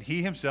 and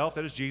He Himself,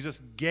 that is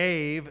Jesus,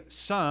 gave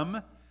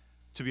some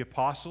to be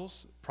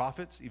apostles,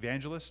 prophets,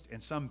 evangelists,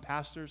 and some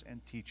pastors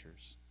and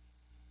teachers.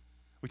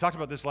 We talked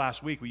about this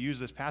last week. We used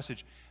this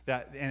passage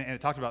and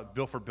it talked about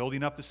for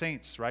building up the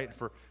saints, right?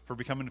 For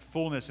becoming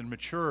fullness and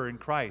mature in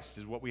Christ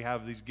is what we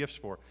have these gifts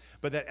for.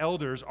 But that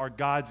elders are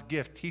God's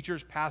gift.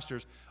 Teachers,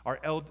 pastors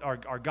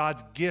are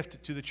God's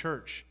gift to the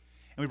church.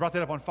 And we brought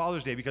that up on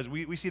Father's Day because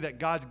we see that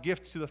God's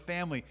gift to the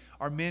family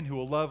are men who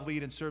will love,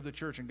 lead, and serve the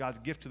church. And God's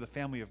gift to the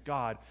family of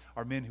God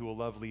are men who will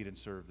love, lead, and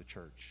serve the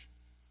church.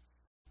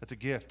 That's a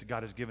gift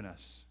God has given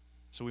us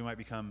so we might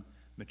become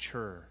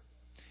mature.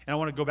 And I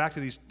want to go back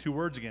to these 2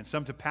 words again,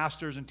 some to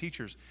pastors and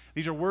teachers.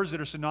 These are words that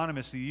are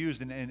synonymously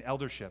used in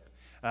eldership.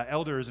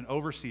 Elder is an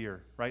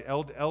overseer, right?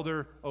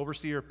 Elder,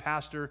 overseer,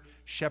 pastor,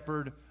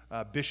 shepherd,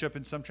 bishop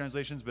in some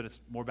translations, but it's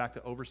more back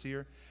to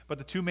overseer. But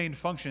the 2 main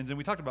functions, and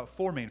we talked about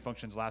 4 main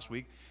functions last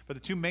week, but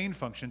the 2 main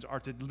functions are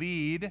to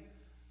lead,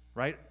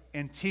 right,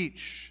 and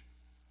teach.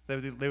 They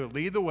would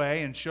lead the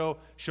way and show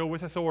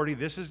with authority,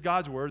 this is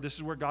God's word, this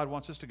is where God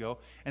wants us to go,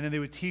 and then they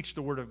would teach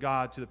the word of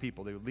God to the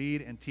people. They would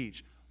lead and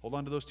teach. Hold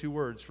on to those 2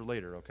 words for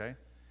later, okay?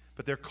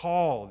 But they're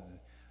called.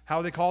 How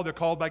are they called? They're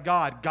called by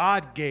God.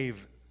 God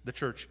gave the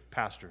church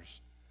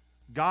pastors.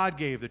 God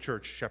gave the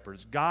church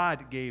shepherds.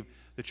 God gave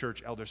the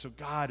church elders. So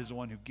God is the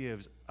one who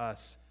gives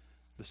us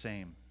the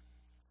same.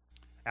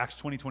 Acts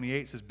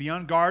 20:28 says, be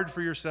on guard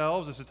for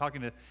yourselves. This is talking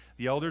to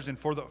the elders. And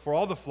for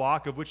all the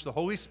flock of which the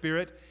Holy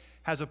Spirit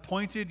has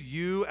appointed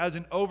you as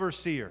an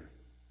overseer.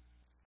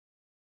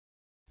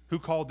 Who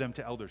called them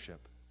to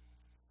eldership?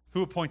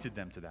 Who appointed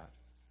them to that?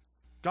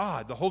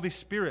 God, the Holy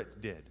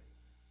Spirit did.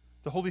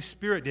 The Holy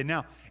Spirit did.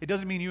 Now, it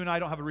doesn't mean you and I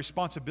don't have a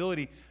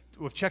responsibility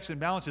with checks and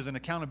balances and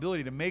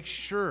accountability to make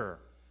sure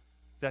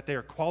that they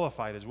are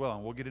qualified as well,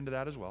 and we'll get into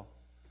that as well.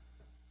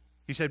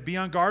 He said, be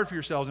on guard for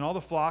yourselves and all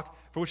the flock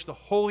for which the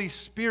Holy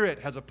Spirit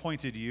has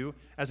appointed you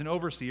as an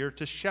overseer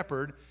to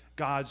shepherd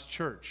God's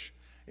church.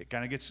 It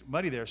kind of gets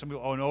muddy there. Some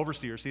people, an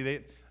overseer, see,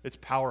 it's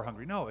power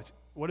hungry. No,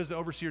 what does the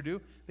overseer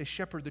do? They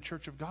shepherd the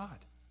church of God.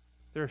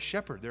 They're a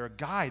shepherd. They're a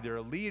guide. They're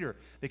a leader.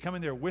 They come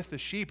in there with the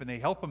sheep, and they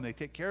help them. They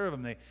take care of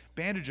them. They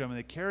bandage them, and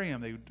they carry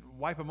them. They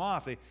wipe them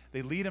off.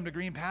 They lead them to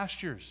green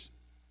pastures.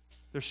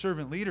 They're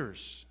servant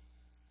leaders.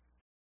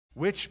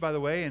 Which, by the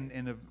way,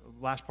 in the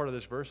last part of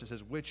this verse, it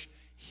says, which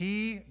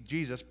He,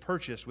 Jesus,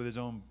 purchased with His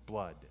own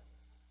blood.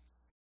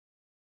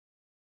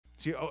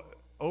 See,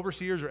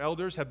 overseers or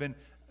elders have been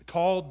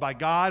called by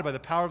God, by the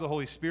power of the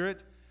Holy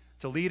Spirit,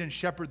 to lead and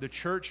shepherd the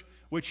church,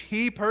 which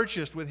He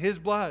purchased with His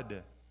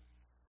blood.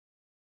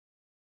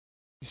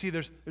 You see,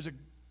 there's a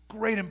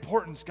great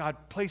importance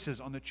God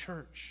places on the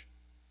church.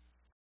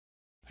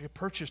 I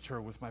purchased her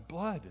with my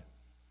blood.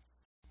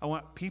 I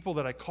want people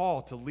that I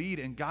call to lead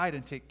and guide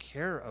and take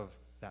care of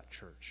that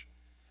church.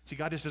 See,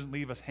 God just doesn't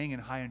leave us hanging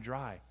high and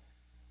dry.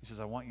 He says,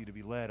 I want you to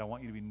be led. I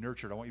want you to be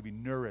nurtured. I want you to be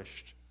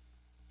nourished.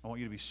 I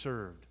want you to be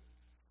served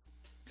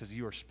because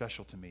you are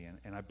special to me,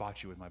 and I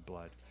bought you with my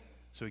blood.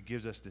 So He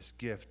gives us this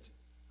gift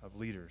of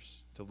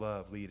leaders to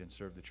love, lead, and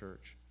serve the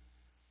church.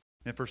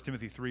 In 1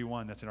 Timothy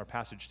 3:1, that's in our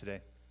passage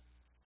today,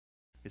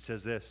 it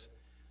says this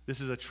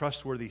is a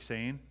trustworthy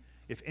saying.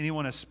 If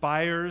anyone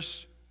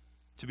aspires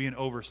to be an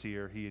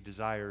overseer, he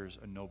desires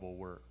a noble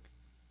work.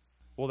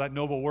 Well, that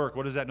noble work,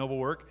 what is that noble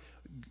work?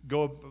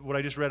 Go what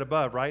I just read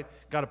above, right?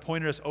 God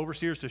appointed us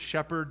overseers to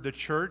shepherd the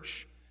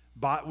church,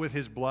 bought with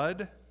His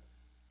blood.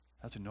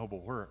 That's a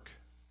noble work.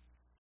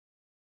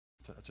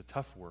 That's a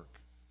tough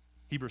work.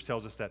 Hebrews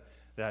tells us that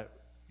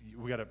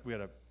we got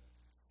to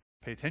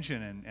pay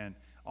attention and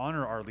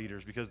honor our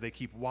leaders because they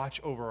keep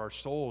watch over our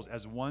souls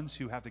as ones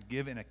who have to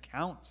give an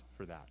account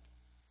for that.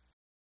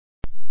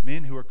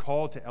 Men who are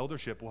called to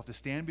eldership will have to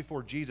stand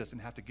before Jesus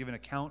and have to give an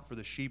account for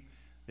the sheep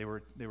they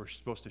were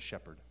supposed to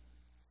shepherd.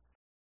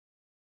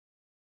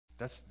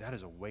 That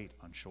is a weight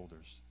on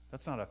shoulders.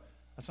 That's not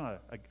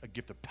a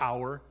gift of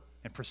power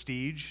and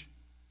prestige.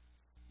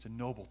 It's a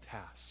noble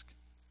task.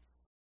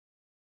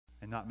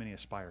 And not many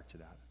aspire to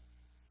that.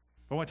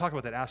 But I want to talk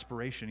about that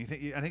aspiration.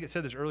 I think it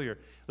said this earlier.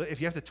 If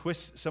you have to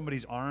twist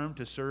somebody's arm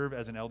to serve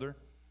as an elder,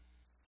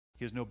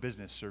 he has no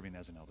business serving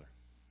as an elder.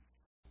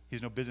 He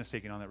has no business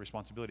taking on that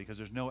responsibility because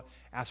there's no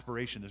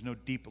aspiration. There's no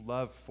deep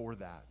love for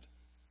that.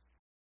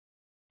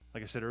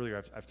 Like I said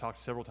earlier, I've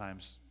talked several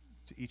times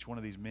to each one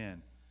of these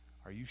men.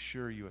 Are you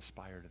sure you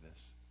aspire to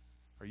this?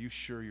 Are you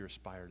sure you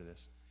aspire to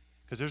this?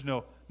 Because there's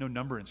no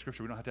number in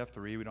Scripture. We don't have to have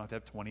 3. We don't have to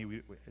have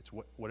 20. It's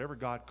whatever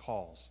God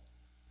calls.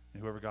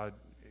 And whoever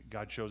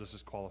God shows us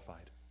is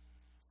qualified.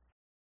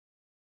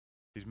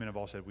 These men have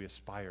all said, we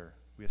aspire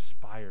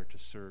to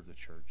serve the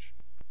church.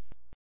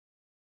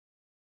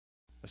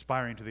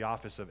 Aspiring to the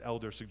office of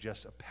elder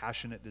suggests a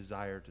passionate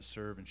desire to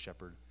serve and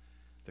shepherd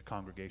the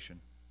congregation.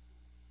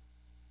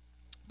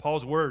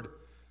 Paul's word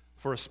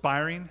for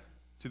aspiring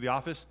to the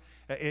office,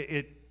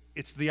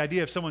 it's the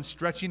idea of someone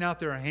stretching out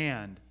their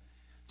hand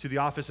to the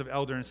office of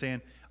elder and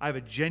saying, I have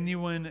a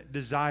genuine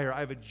desire,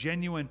 I have a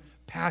genuine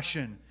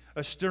passion,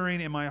 a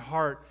stirring in my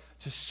heart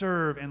to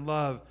serve and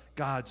love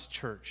God's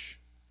church.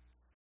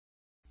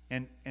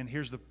 And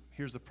here's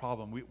the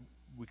problem. We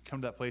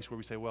come to that place where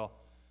we say, well,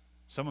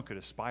 someone could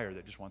aspire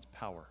that just wants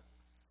power.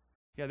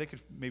 Yeah, they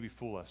could maybe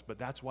fool us, but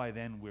that's why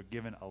then we're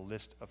given a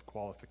list of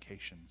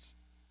qualifications.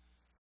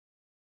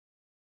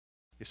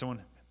 If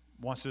someone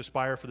wants to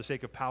aspire for the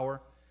sake of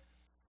power,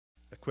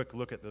 a quick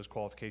look at those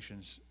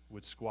qualifications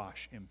would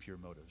squash impure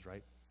motives,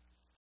 right?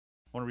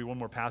 I want to read one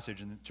more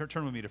passage, and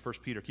turn with me to 1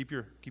 Peter. Keep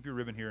your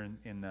ribbon here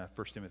in 1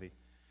 Timothy.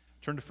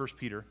 Turn to 1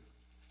 Peter,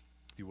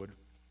 if you would.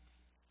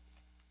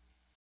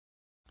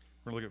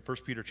 We're going to look at 1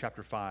 Peter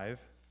chapter 5,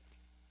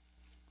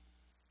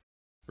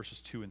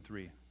 verses 2 and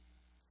 3.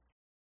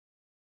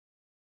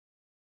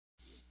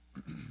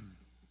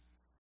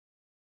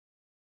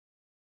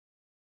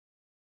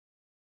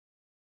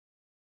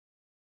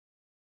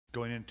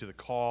 Going into the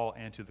call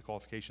and to the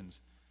qualifications.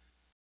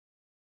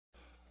 It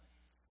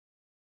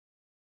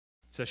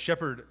says,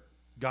 shepherd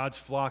God's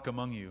flock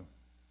among you,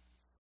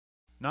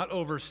 not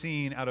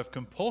overseen out of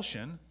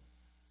compulsion,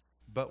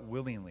 but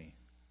willingly,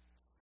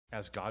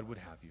 as God would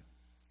have you.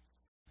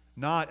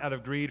 Not out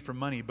of greed for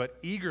money, but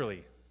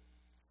eagerly,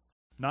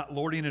 not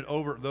lording it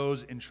over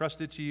those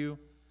entrusted to you,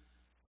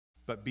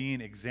 but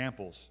being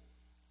examples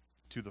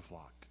to the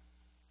flock.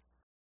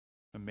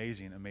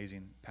 Amazing,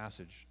 amazing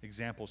passage.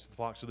 Examples to the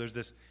flock. So there's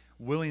this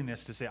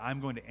willingness to say, I'm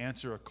going to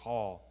answer a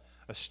call,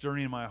 a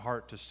stirring in my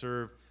heart to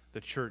serve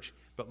the church.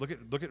 But look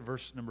at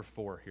verse number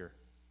 4 here.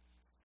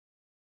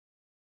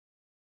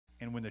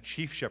 And when the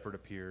chief shepherd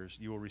appears,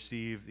 you will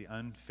receive the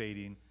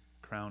unfading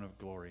crown of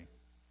glory.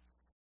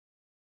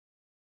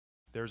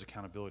 There's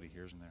accountability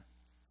here, isn't there?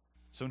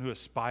 Someone who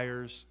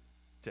aspires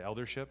to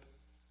eldership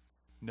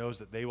knows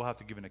that they will have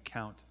to give an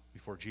account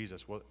before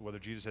Jesus. Whether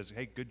Jesus says,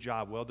 hey, good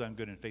job, well done,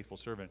 good and faithful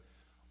servant,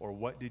 or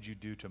what did you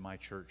do to my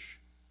church,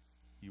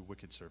 you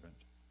wicked servant?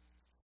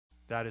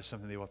 That is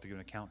something they will have to give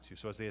an account to.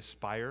 So as they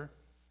aspire,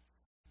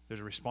 there's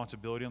a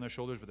responsibility on their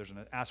shoulders, but there's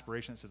an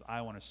aspiration that says,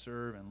 I want to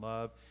serve and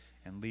love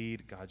and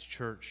lead God's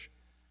church.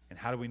 And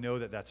how do we know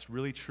that that's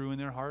really true in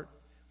their heart?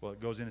 Well, it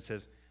goes in and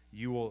says,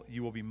 you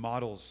will be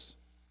models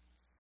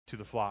to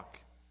the flock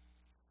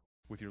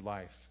with your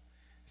life.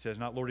 It says,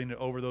 not lording it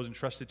over those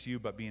entrusted to you,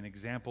 but being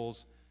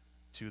examples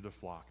to the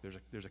flock.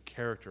 There's a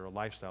character, a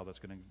lifestyle that's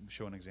going to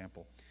show an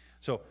example.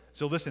 So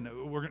listen,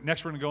 we're going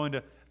to go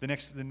into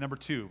the number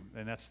 2,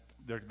 and that's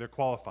they're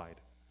qualified.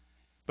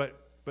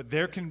 But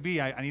there can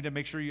be, I need to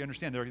make sure you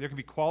understand, there can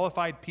be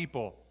qualified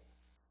people,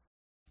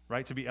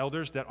 right, to be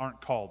elders that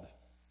aren't called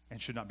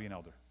and should not be an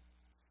elder.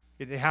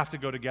 They have to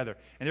go together.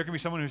 And there can be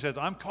someone who says,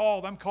 I'm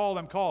called,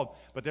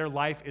 but their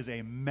life is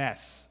a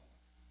mess.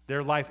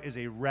 Their life is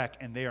a wreck,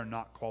 and they are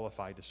not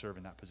qualified to serve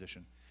in that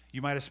position.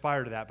 You might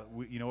aspire to that,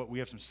 but you know what? We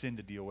have some sin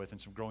to deal with and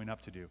some growing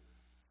up to do.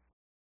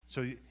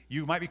 So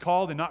you might be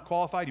called and not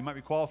qualified. You might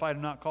be qualified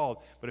and not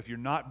called. But if you're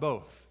not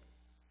both,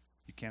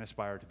 you can't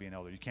aspire to be an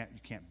elder. You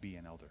can't be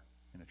an elder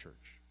in a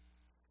church.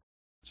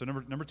 So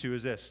number 2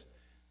 is this.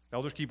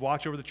 Elders keep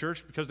watch over the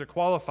church because they're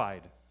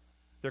qualified.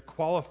 They're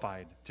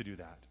qualified to do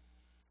that.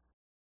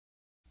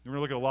 We're going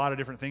to look at a lot of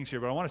different things here,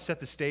 but I want to set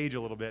the stage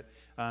a little bit.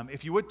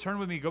 If you would turn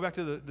with me, go back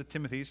to the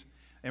Timothys,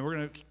 and we're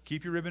going to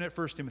keep your ribbon at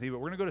 1 Timothy, but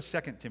we're going to go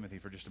to 2 Timothy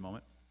for just a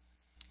moment.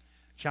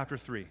 Chapter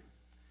 3.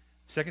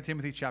 2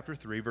 Timothy chapter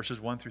 3, verses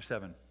 1 through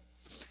 7.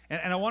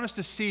 And I want us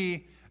to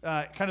see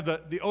kind of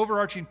the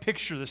overarching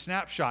picture, the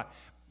snapshot.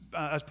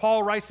 As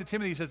Paul writes to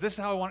Timothy, he says, this is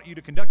how I want you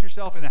to conduct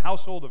yourself in the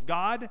household of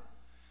God,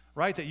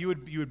 right? That you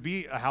would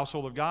be a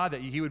household of God,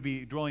 that he would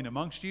be dwelling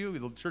amongst you,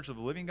 the church of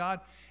the living God,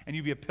 and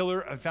you'd be a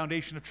pillar and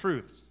foundation of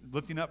truth,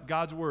 lifting up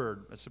God's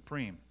word as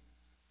supreme.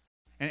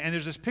 And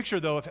there's this picture,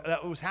 though, of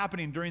that was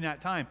happening during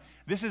that time.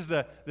 This is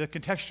the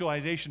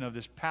contextualization of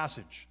this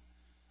passage,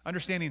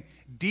 understanding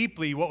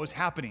deeply what was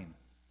happening.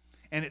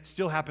 And it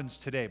still happens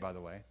today, by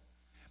the way.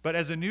 But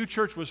as a new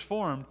church was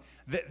formed,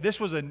 this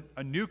was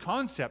a new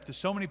concept to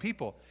so many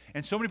people.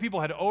 And so many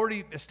people had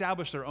already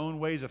established their own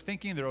ways of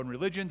thinking, their own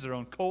religions, their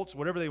own cults,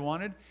 whatever they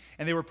wanted,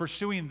 and they were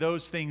pursuing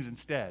those things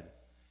instead.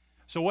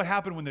 So what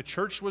happened when the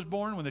church was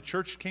born, when the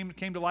church came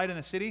to light in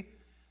the city?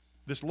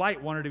 This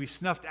light wanted to be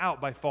snuffed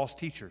out by false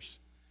teachers.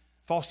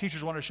 False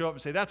teachers wanted to show up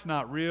and say, that's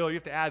not real. You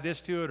have to add this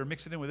to it or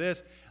mix it in with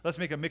this. Let's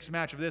make a mixed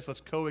match of this. Let's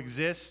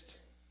coexist.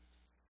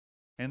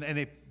 And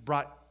they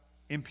brought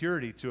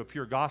impurity to a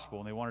pure gospel,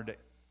 and they wanted to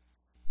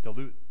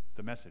dilute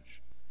the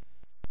message.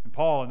 And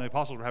Paul and the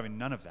apostles were having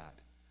none of that.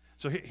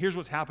 So here's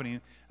what's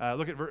happening.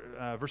 Look at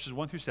verses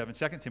 1 through 7,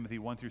 2 Timothy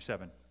 1 through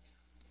 7.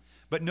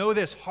 But know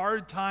this,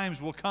 hard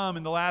times will come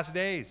in the last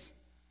days.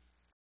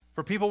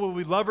 For people will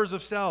be lovers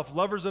of self,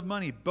 lovers of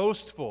money,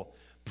 boastful,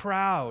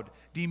 proud,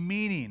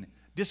 demeaning,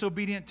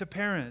 disobedient to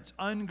parents,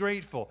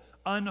 ungrateful,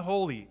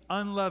 unholy,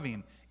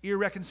 unloving,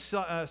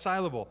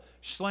 irreconcilable,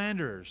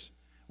 slanderers,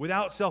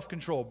 without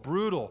self-control,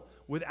 brutal,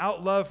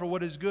 without love for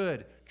what is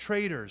good,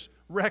 traitors,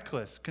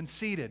 reckless,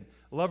 conceited,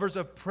 lovers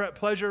of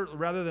pleasure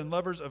rather than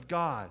lovers of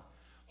God,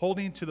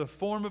 holding to the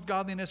form of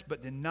godliness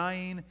but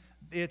denying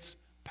its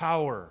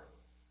power.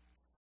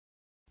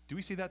 Do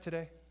we see that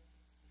today?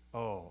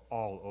 Oh,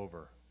 all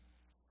over.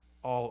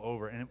 All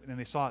over. And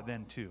they saw it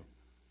then too.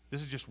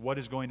 This is just what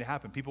is going to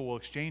happen. People will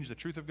exchange the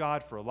truth of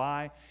God for a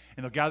lie,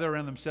 and they'll gather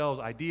around themselves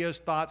ideas,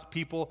 thoughts,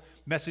 people,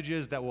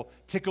 messages that will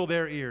tickle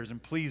their ears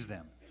and please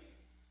them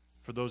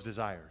for those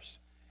desires.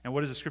 And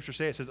what does the scripture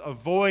say? It says,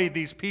 avoid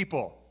these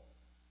people.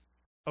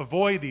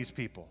 Avoid these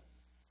people.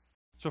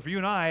 So for you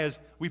and I, as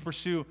we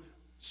pursue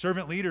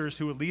servant leaders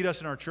who would lead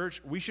us in our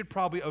church, we should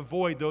probably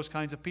avoid those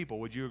kinds of people.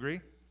 Would you agree?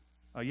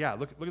 Yeah,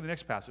 look at the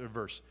next passage,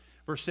 verse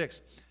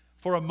 6.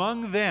 For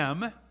among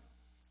them,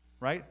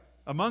 right?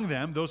 Among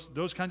them,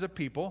 those kinds of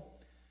people,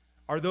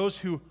 are those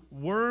who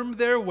worm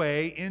their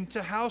way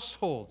into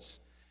households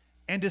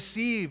and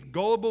deceive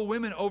gullible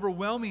women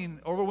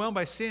overwhelmed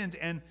by sins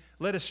and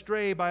led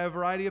astray by a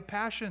variety of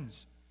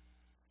passions.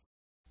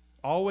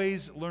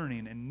 Always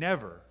learning and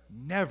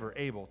never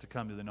able to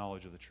come to the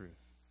knowledge of the truth.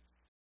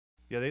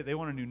 Yeah, they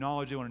want a new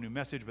knowledge, they want a new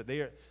message, but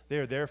they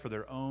are there for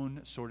their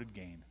own sordid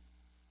gain.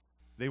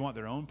 They want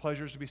their own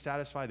pleasures to be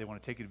satisfied. They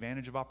want to take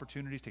advantage of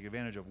opportunities, take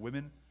advantage of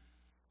women,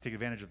 take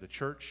advantage of the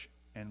church,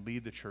 and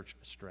lead the church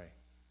astray.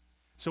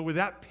 So with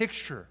that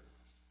picture,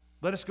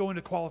 let us go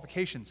into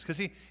qualifications.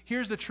 Because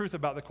here's the truth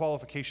about the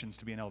qualifications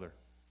to be an elder.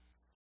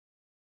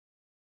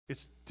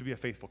 It's to be a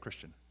faithful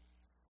Christian.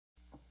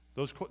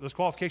 Those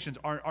qualifications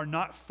are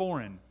not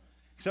foreign,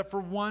 except for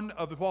one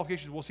of the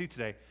qualifications we'll see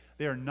today.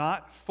 They are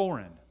not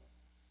foreign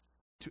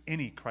to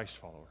any Christ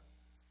follower.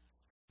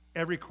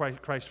 Every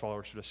Christ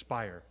follower should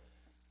aspire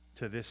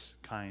to this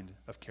kind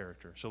of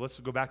character. So let's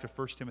go back to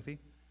 1 Timothy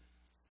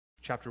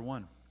chapter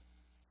 1.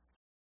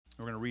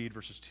 We're going to read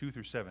verses 2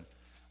 through 7.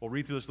 We'll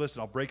read through this list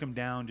and I'll break them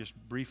down just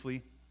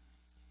briefly,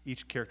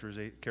 each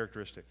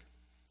characteristic.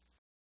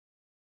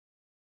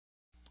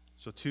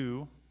 So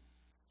 2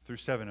 through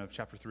 7 of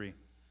chapter 3.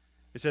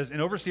 It says, an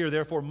overseer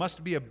therefore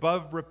must be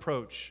above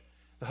reproach,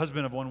 the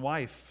husband of one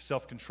wife,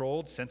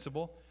 self-controlled,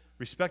 sensible,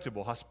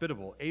 respectable,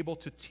 hospitable, able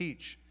to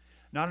teach,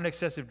 not an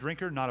excessive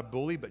drinker, not a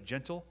bully, but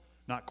gentle,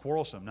 not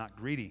quarrelsome, not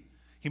greedy.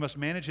 He must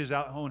manage his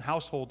own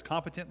household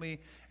competently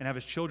and have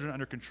his children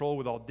under control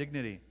with all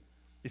dignity.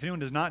 If anyone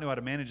does not know how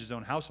to manage his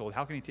own household,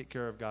 how can he take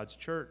care of God's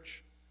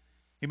church?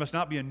 He must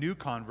not be a new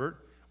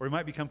convert, or he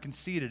might become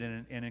conceited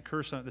and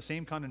incur the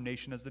same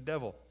condemnation as the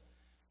devil.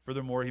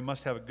 Furthermore, he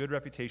must have a good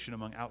reputation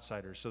among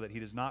outsiders so that he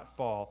does not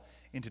fall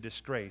into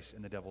disgrace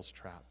in the devil's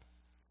trap.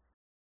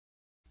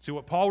 So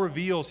what Paul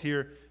reveals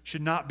here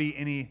should not be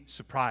any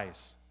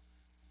surprise.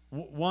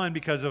 One,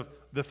 because of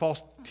the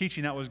false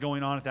teaching that was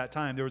going on at that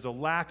time. There was a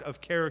lack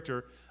of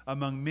character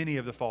among many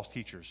of the false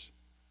teachers.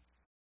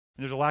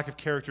 And there's a lack of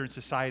character in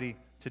society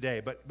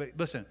today. But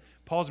listen,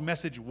 Paul's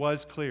message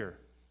was clear.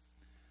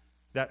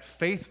 That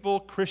faithful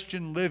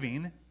Christian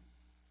living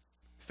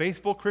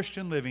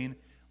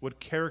would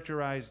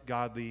characterize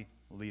godly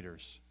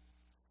leaders.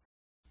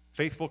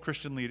 Faithful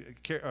Christian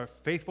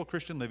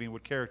living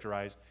would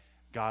characterize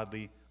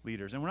godly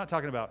leaders. And we're not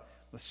talking about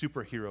the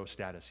superhero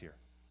status here.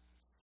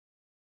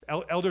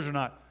 Elders are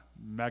not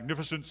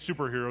magnificent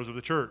superheroes of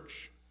the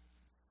church.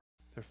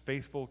 They're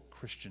faithful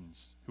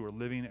Christians who are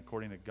living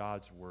according to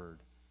God's word,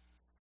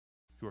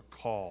 who are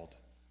called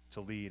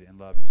to lead and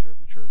love and serve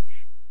the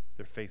church.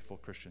 They're faithful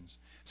Christians.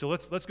 So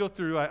let's go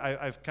through.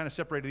 I've kind of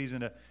separated these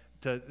into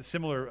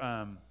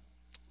similar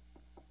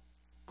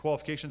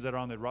qualifications that are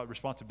on the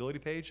responsibility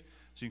page,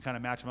 so you can kind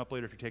of match them up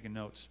later if you're taking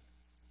notes.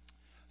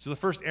 So the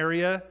first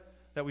area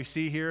that we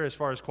see here as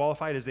far as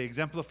qualified is they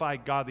exemplify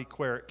godly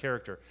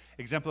character.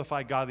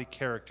 Exemplify godly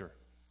character.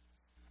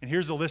 And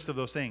here's a list of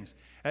those things.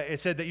 It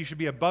said that you should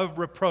be above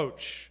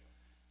reproach.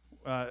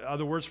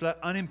 Other words for that,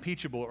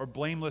 unimpeachable or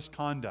blameless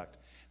conduct.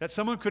 That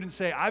someone couldn't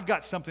say, I've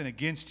got something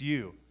against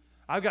you.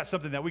 I've got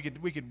something that we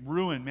could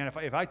ruin. Man,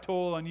 if I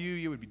told on you,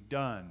 you would be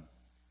done.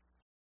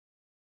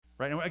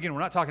 Right? And again, we're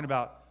not talking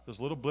about those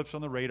little blips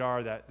on the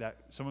radar that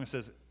someone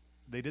says,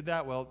 they did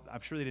that? Well,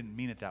 I'm sure they didn't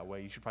mean it that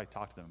way. You should probably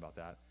talk to them about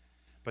that.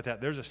 But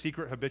that there's a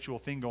secret habitual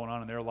thing going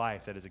on in their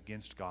life that is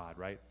against God,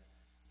 right?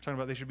 We're talking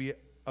about they should be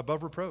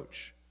above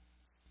reproach.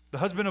 The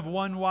husband of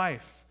one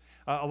wife.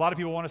 A lot of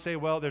people want to say,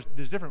 well, there's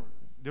different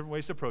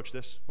ways to approach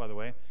this, by the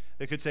way.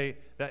 They could say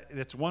that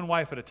it's one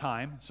wife at a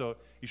time, so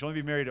you should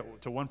only be married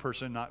to one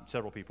person, not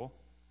several people.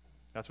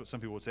 That's what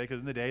some people would say, because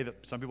in the day, that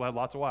some people had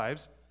lots of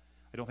wives.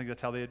 I don't think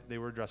that's how they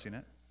were addressing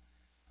it.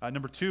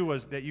 Number two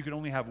was that you could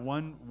only have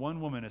one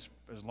woman as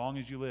long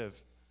as you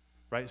live,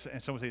 right?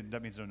 And some would say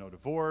that means no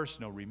divorce,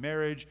 no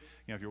remarriage.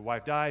 You know, if your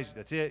wife dies,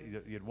 that's it.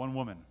 You had one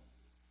woman.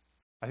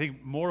 I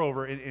think,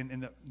 moreover,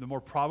 in the more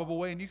probable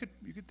way, and you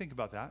could think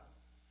about that,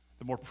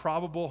 the more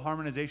probable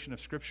harmonization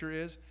of Scripture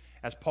is,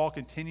 as Paul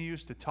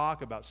continues to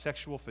talk about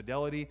sexual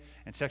fidelity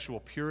and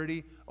sexual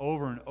purity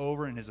over and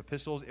over in his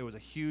epistles, it was a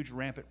huge,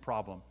 rampant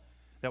problem.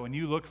 That when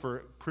you look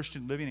for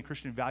Christian living and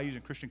Christian values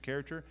and Christian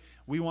character,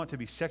 we want to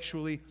be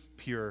sexually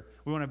pure.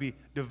 We want to be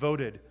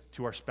devoted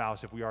to our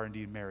spouse if we are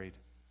indeed married.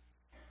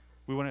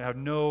 We want to have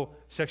no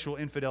sexual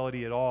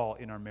infidelity at all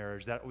in our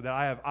marriage, that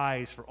I have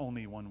eyes for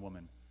only one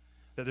woman.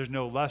 That there's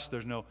no lust,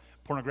 there's no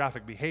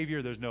pornographic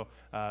behavior, there's no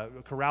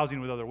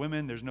carousing with other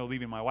women, there's no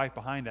leaving my wife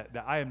behind,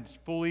 that I am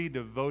fully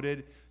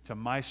devoted to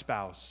my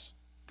spouse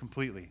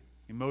completely,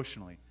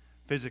 emotionally,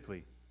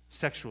 physically,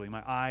 sexually.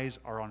 My eyes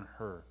are on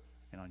her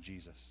and on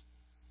Jesus,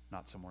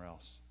 not somewhere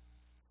else.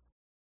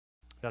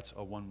 That's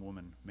a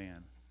one-woman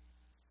man.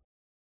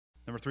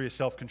 Number three is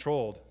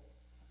self-controlled.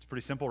 It's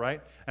pretty simple,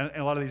 right? And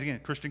a lot of these,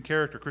 again, Christian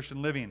character,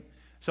 Christian living.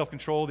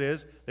 Self-controlled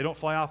is they don't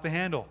fly off the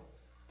handle.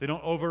 They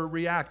don't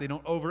overreact. They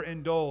don't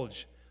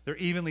overindulge. They're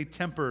evenly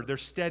tempered. They're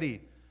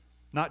steady,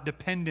 not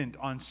dependent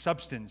on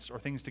substance or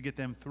things to get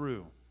them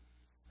through.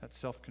 That's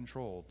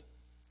self-controlled.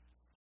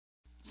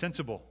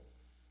 Sensible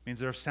means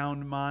they're of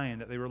sound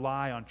mind, that they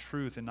rely on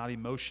truth and not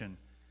emotion,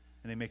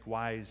 and they make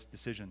wise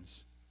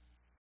decisions.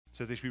 It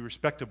says they should be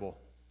respectable.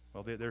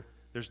 Well,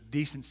 there's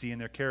decency in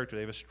their character.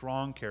 They have a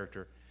strong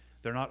character.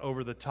 They're not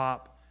over the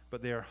top,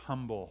 but they are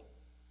humble.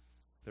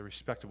 They're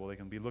respectable. They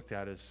can be looked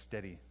at as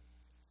steady.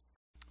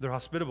 They're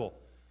hospitable.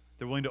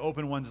 They're willing to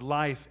open one's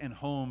life and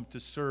home to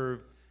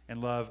serve and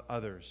love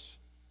others.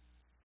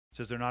 It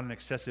says they're not an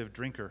excessive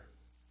drinker.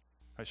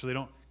 Right? So they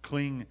don't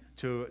cling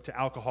to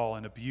alcohol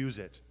and abuse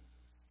it.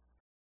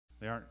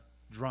 They aren't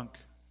drunk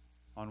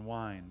on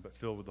wine, but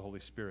filled with the Holy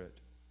Spirit.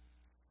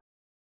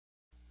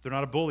 They're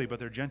not a bully, but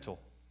they're gentle.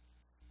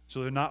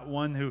 So they're not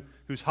one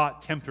who's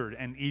hot-tempered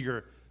and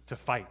eager to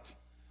fight.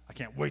 I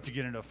can't wait to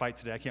get into a fight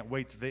today. I can't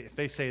wait. If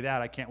they say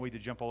that, I can't wait to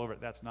jump all over it.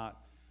 That's not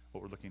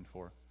what we're looking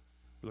for.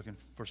 We're looking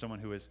for someone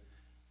who is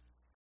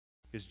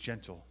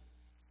gentle.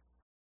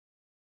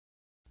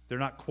 They're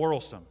not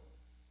quarrelsome.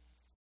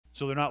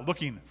 So they're not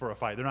looking for a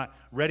fight. They're not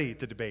ready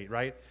to debate,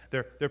 right?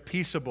 They're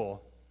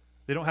peaceable.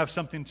 They don't have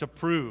something to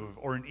prove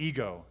or an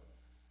ego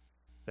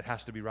that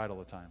has to be right all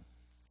the time.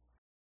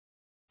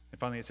 And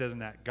finally, it says in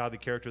that godly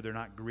character, they're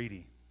not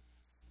greedy.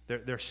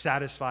 They're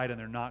satisfied and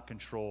they're not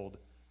controlled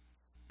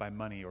by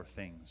money or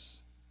things.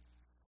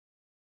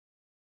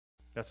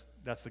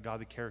 That's the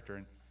godly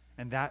character.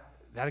 And that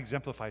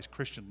exemplifies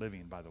Christian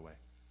living, by the way.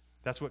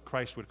 That's what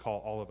Christ would call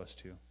all of us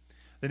to.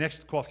 The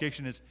next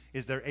qualification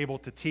is they're able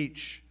to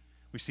teach.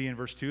 We see in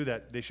verse 2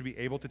 that they should be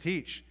able to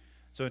teach.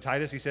 So in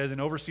Titus, he says, an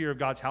overseer of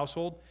God's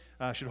household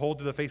should hold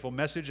to the faithful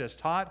message as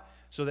taught,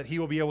 so that he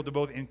will be able to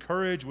both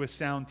encourage with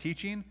sound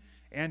teaching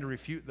and to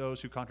refute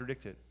those who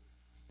contradict it.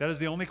 That is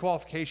the only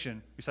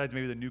qualification, besides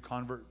maybe the new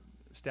convert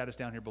status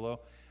down here below,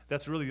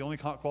 that's really the only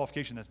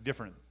qualification that's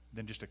different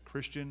than just a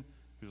Christian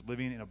who's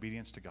living in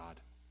obedience to God.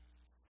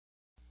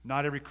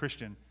 Not every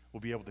Christian will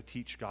be able to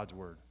teach God's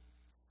word.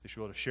 They should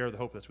be able to share the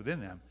hope that's within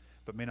them,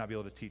 but may not be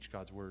able to teach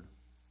God's word.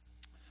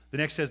 The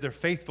next says they're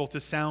faithful to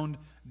sound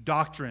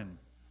doctrine.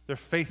 They're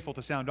faithful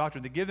to sound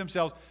doctrine. They give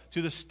themselves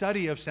to the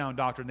study of sound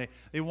doctrine.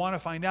 They want to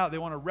find out. They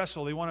want to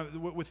wrestle. They want to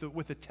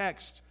with the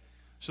text,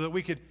 so that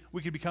we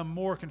could become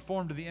more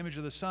conformed to the image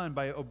of the Son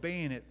by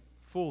obeying it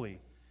fully.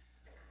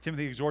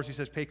 Timothy exhorts. He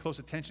says, "Pay close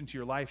attention to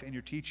your life and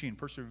your teaching.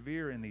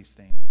 Persevere in these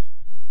things."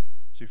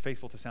 So you're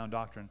faithful to sound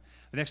doctrine.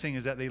 The next thing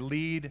is that they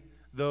lead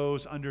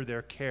those under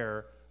their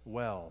care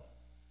well.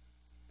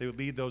 They would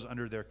lead those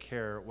under their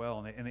care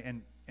well,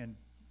 and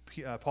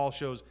Paul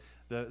shows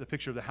the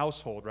picture of the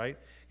household, right?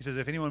 He says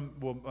if anyone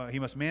will, he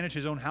must manage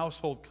his own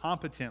household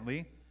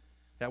competently.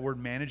 That word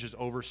manage is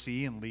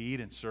oversee and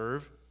lead and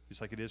serve, just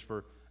like it is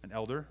for an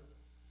elder.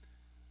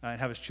 And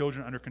have his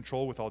children under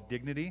control with all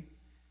dignity.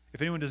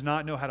 If anyone does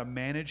not know how to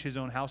manage his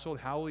own household,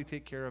 how will he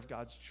take care of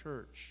God's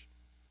church?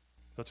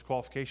 That's a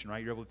qualification,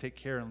 right? You're able to take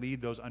care and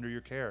lead those under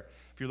your care.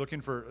 If you're looking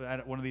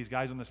for one of these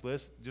guys on this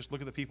list, just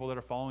look at the people that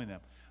are following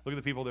them. Look at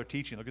the people they're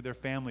teaching. Look at their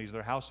families,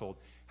 their household.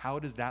 How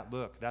does that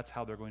look? That's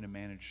how they're going to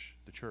manage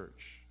the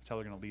church. That's how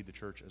they're going to lead the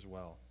church as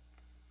well.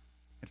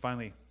 And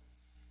finally,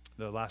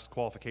 the last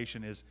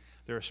qualification is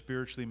they're a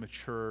spiritually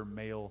mature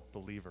male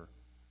believer.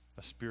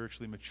 A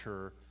spiritually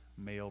mature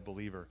male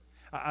believer.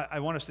 I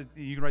want us to,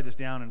 you can write this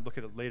down and look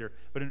at it later,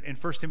 but in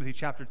 1 Timothy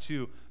chapter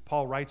 2,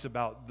 Paul writes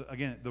about,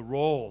 again, the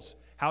roles.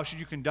 How should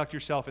you conduct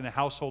yourself in the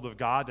household of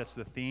God? That's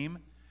the theme.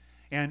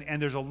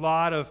 And there's a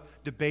lot of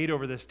debate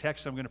over this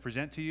text I'm going to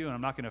present to you, and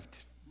I'm not going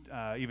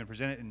to even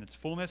present it in its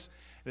fullness,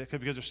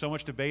 because there's so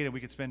much debate, and we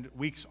could spend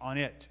weeks on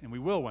it, and we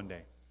will one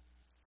day.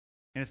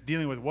 And it's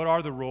dealing with what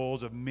are the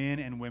roles of men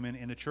and women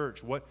in the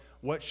church.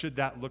 What should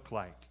that look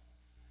like?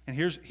 And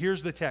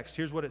here's the text.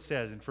 Here's what it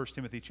says in 1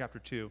 Timothy chapter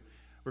 2,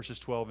 verses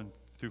 12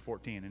 through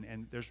 14.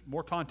 And there's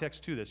more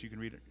context to this. You can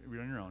read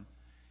on your own.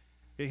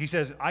 He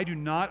says, I do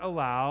not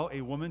allow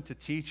a woman to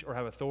teach or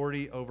have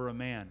authority over a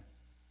man.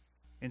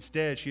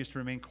 Instead, she is to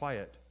remain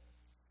quiet.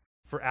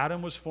 For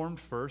Adam was formed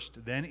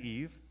first, then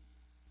Eve.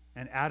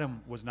 And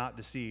Adam was not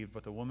deceived,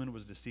 but the woman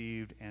was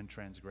deceived and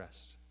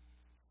transgressed.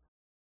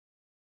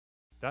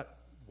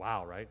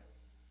 Wow, right?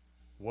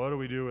 What do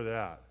we do with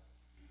that?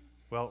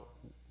 Well,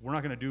 we're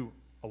not going to do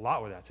a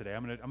lot with that today.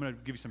 I'm going to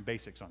give you some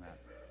basics on that.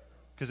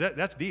 Because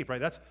that's deep,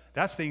 right?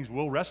 That's things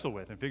we'll wrestle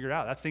with and figure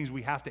out. That's things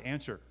we have to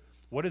answer.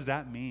 What does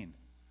that mean?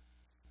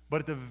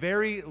 But at the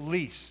very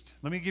least,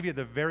 let me give you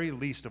the very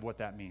least of what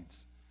that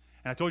means.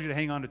 And I told you to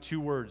hang on to two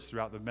words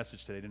throughout the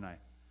message today, didn't I?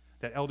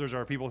 That elders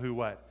are people who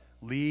what?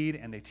 Lead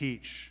and they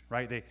teach,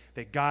 right?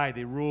 They guide,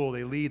 they rule,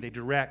 they lead, they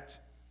direct,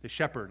 they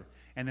shepherd,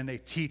 and then they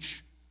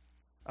teach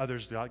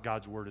others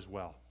God's word as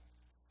well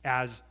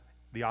as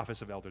the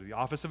office of elder. The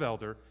office of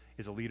elder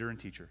is a leader and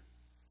teacher.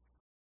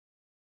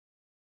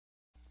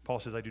 Paul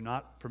says, I do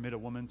not permit a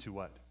woman to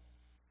what?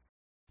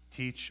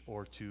 Teach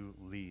or to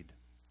lead.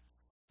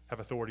 Have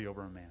authority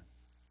over a man.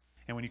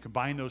 And when you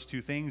combine those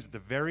two things, at the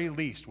very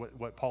least,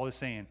 what Paul is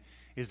saying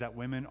is that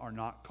women are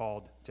not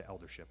called to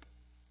eldership.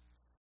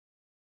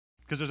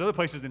 Because there's other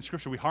places in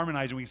Scripture we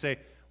harmonize and we say,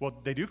 well,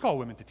 they do call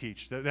women to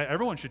teach. That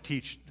everyone should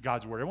teach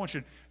God's word. Everyone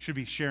should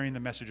be sharing the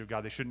message of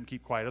God. They shouldn't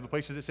keep quiet. Other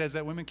places it says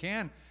that women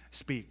can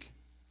speak.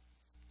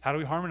 How do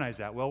we harmonize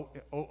that? Well,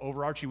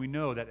 overarching, we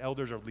know that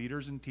elders are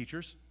leaders and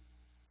teachers.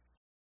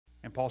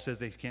 And Paul says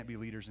they can't be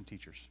leaders and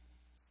teachers.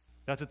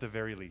 That's at the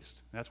very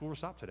least. And that's where we'll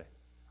stop today.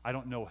 I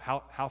don't know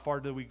how far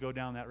do we go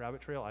down that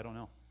rabbit trail? I don't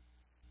know.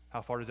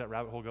 How far does that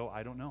rabbit hole go?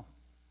 I don't know.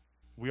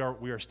 We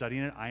are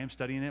studying it. I am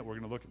studying it. We're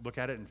going to look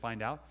at it and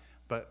find out.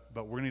 But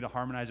we're going to need to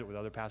harmonize it with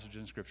other passages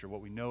in Scripture.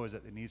 What we know is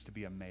that it needs to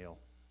be a male.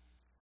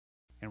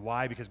 And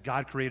why? Because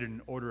God created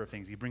an order of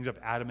things. He brings up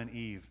Adam and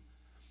Eve.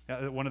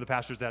 One of the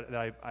pastors that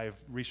I've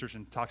researched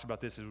and talks about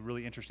this is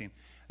really interesting.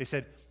 They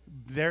said,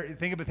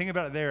 think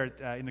about it there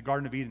in the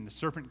Garden of Eden. The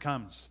serpent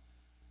comes.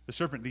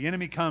 The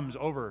enemy comes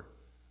over,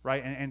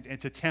 right,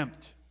 and to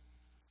tempt.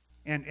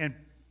 And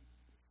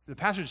the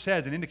passage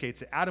says and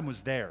indicates that Adam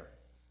was there.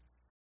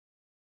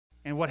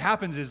 And what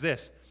happens is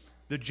this.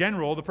 The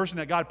general, the person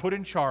that God put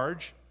in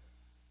charge,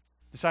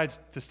 decides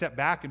to step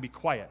back and be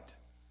quiet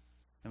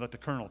and let the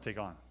colonel take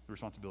on the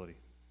responsibility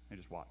and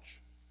just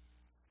watch.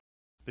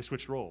 They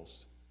switched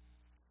roles.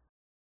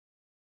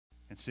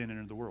 And sin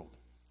entered the world.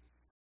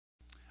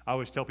 I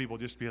always tell people,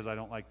 just because I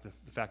don't like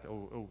the fact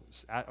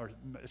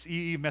that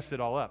Eve messed it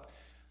all up.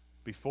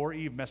 Before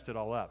Eve messed it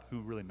all up,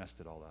 who really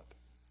messed it all up?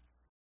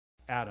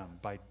 Adam,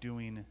 by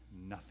doing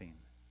nothing.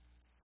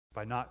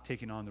 By not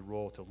taking on the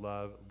role to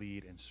love,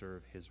 lead, and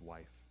serve his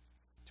wife.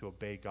 To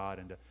obey God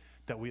and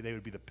they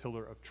would be the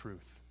pillar of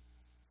truth.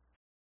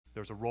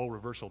 There was a role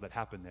reversal that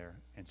happened there.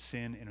 And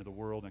sin entered the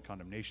world, and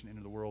condemnation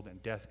entered the world,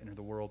 and death entered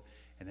the world.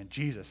 And then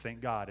Jesus,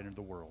 thank God, entered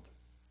the world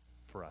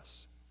for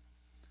us.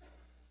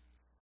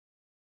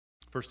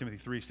 1 Timothy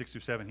 3, 6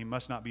 through 7, he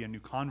must not be a new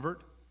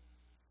convert.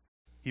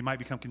 He might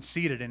become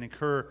conceited and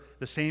incur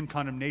the same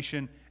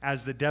condemnation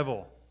as the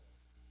devil.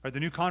 Right, the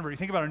new convert, you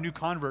think about a new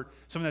convert,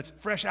 someone that's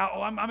fresh out,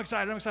 I'm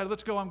excited,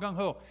 let's go, I'm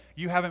gung-ho.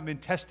 You haven't been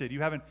tested, you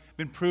haven't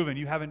been proven,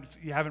 you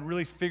haven't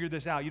really figured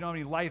this out. You don't have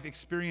any life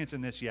experience in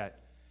this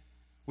yet.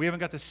 We haven't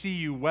got to see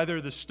you weather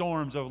the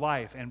storms of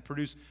life and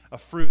produce a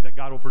fruit that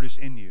God will produce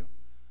in you.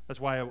 That's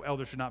why an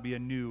elder should not be a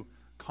new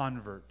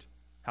convert.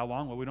 How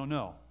long? Well, we don't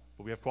know.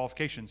 But we have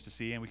qualifications to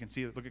see, and we can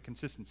look at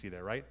consistency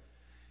there, right?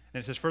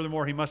 And it says,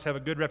 furthermore, he must have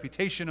a good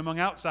reputation among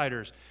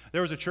outsiders.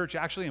 There was a church,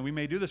 actually, and we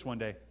may do this one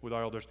day with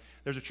our elders.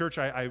 There's a church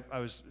I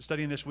was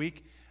studying this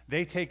week.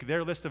 They take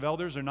their list of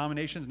elders, their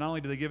nominations. Not only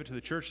do they give it to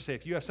the church to say,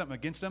 if you have something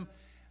against them,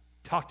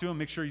 talk to them,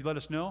 make sure you let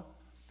us know.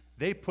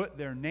 They put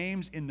their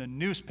names in the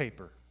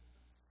newspaper.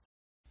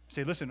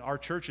 Say, listen, our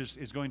church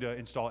is going to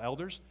install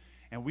elders,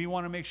 and we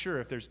want to make sure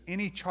if there's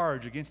any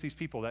charge against these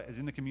people that is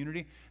in the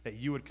community, that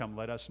you would come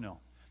let us know.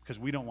 Because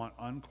we don't want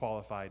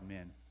unqualified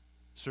men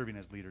serving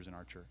as leaders in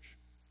our church.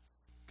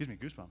 Gives me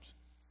goosebumps.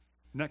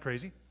 Isn't that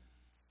crazy?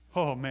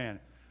 Oh, man.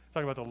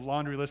 Talk about the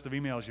laundry list of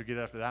emails you get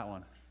after that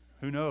one.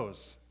 Who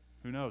knows?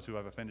 Who knows who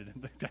I've offended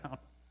in the town?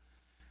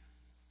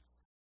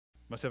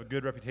 Must have a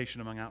good reputation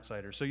among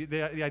outsiders. So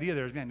the idea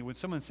there is, man, when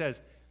someone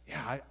says,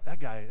 yeah, that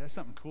guy, that's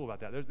something cool about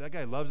that. That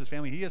guy loves his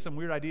family. He has some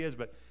weird ideas,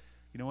 but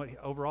you know what?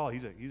 Overall,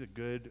 he's a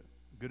good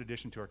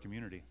addition to our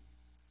community.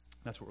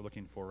 That's what we're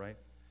looking for, right?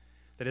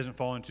 That doesn't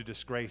fall into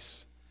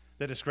disgrace.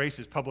 That disgrace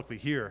is publicly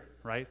here,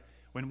 right?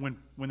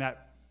 When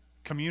that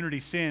community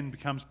sin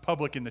becomes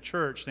public in the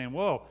church, saying,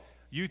 whoa,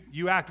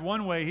 you act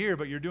one way here,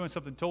 but you're doing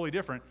something totally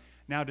different.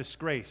 Now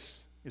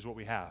disgrace is what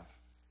we have,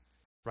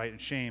 right? And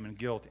shame and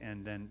guilt,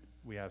 and then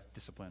we have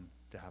discipline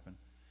to happen.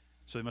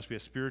 So they must be a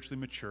spiritually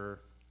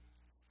mature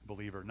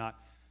believer, not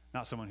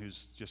someone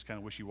who's just kind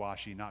of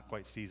wishy-washy, not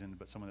quite seasoned,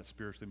 but someone that's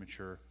spiritually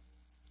mature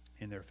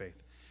in their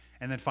faith.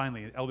 And then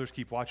finally, elders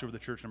keep watch over the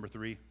church, number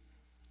 3,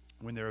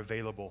 when they're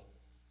available.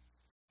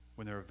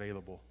 When they're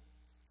available.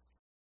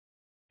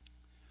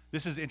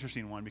 This is an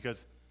interesting one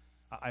because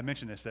I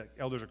mentioned this, that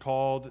elders are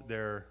called,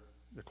 they're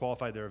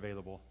qualified, they're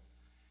available.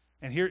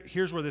 And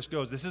here's where this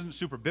goes. This isn't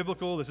super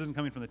biblical. This isn't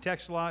coming from the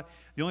text a lot.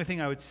 The only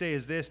thing I would say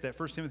is this, that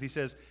 1 Timothy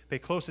says, pay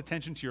close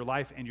attention to your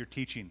life and your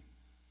teaching.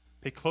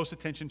 Pay close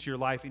attention to your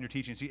life and your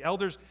teaching. See,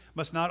 elders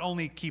must not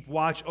only keep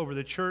watch over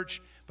the church,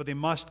 but they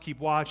must keep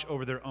watch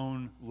over their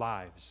own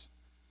lives.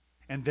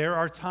 And there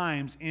are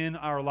times in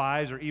our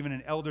lives, or even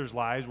in elders'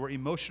 lives, where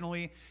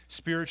emotionally,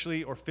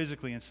 spiritually, or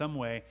physically in some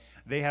way,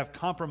 they have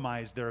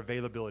compromised their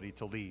availability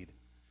to lead.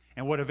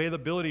 And what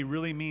availability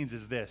really means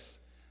is this,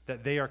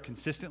 that they are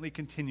consistently,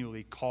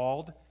 continually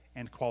called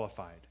and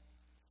qualified.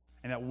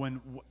 And that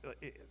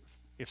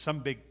if some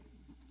big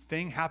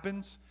thing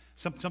happens,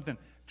 something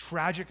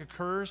tragic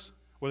occurs,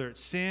 whether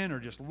it's sin or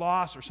just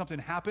loss or something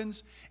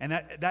happens, and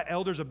that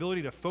elder's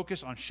ability to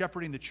focus on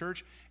shepherding the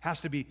church has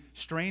to be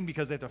strained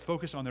because they have to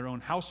focus on their own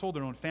household,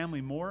 their own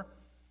family more,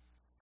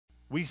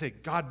 we say,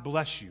 God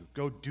bless you.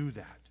 Go do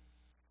that.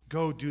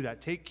 Go do that.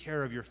 Take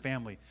care of your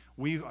family.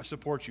 We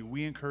support you.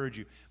 We encourage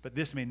you. But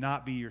this may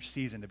not be your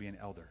season to be an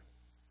elder.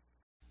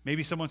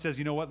 Maybe someone says,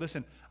 you know what,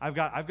 listen, I've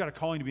got a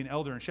calling to be an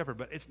elder and shepherd,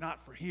 but it's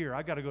not for here.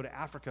 I've got to go to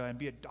Africa and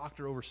be a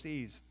doctor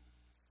overseas.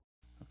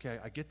 Okay,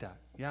 I get that.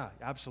 Yeah,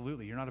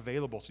 absolutely. You're not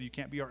available, so you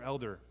can't be our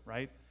elder,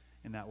 right,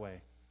 in that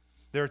way.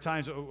 There are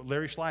times,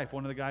 Larry Schleif,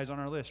 one of the guys on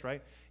our list,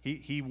 right,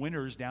 he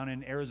winters down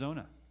in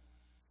Arizona.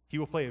 He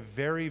will play a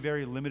very,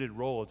 very limited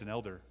role as an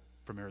elder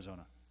from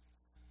Arizona.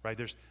 Right?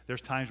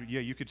 There's times where,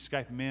 you could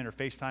Skype him in or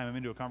FaceTime him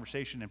into a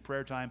conversation and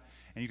prayer time,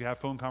 and you could have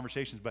phone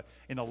conversations, but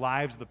in the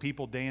lives of the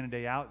people day in and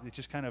day out, it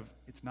just kind of,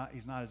 he's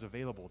not as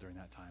available during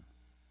that time.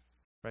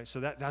 Right? So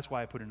that's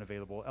why I put in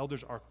available.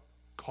 Elders are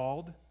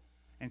called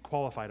and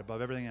qualified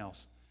above everything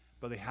else,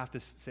 but they have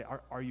to say,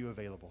 are you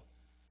available?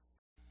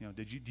 You know,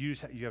 do you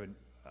have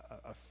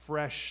a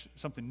fresh,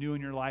 something new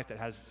in your life that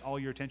has all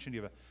your attention? Do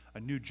you have a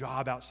new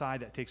job outside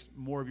that takes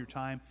more of your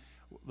time?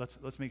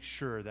 Let's make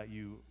sure that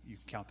you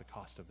count the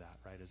cost of that,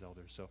 right, as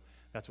elders. So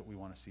that's what we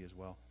want to see as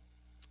well.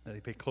 That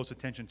they pay close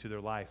attention to their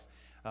life.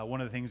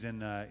 One of the things in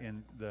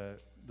the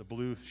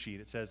blue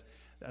sheet, it says,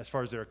 as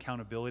far as their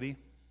accountability,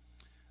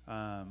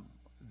 that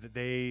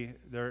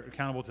they're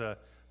accountable to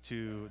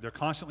they're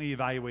constantly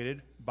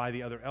evaluated by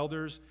the other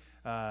elders,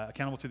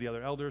 accountable to the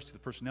other elders, to the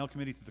personnel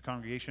committee, to the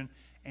congregation,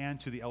 and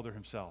to the elder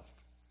himself.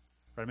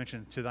 Right? I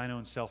mentioned, to thine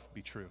own self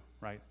be true,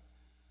 right?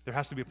 There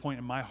has to be a point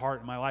in my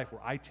heart, in my life,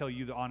 where I tell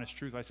you the honest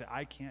truth. I say,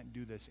 I can't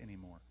do this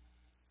anymore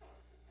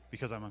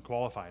because I'm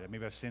unqualified.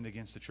 Maybe I've sinned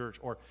against the church,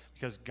 or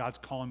because God's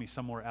calling me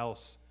somewhere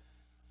else,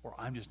 or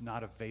I'm just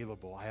not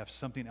available. I have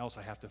something else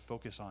I have to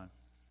focus on.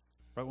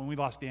 Right? When we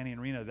lost Danny and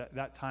Rena,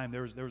 that time,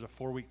 there was a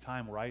 4-week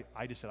time where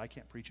I just said, I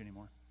can't preach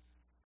anymore.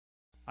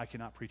 I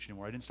cannot preach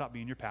anymore. I didn't stop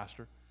being your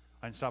pastor.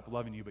 I didn't stop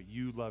loving you, but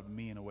you loved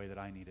me in a way that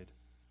I needed.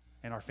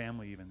 And our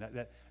family even.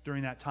 That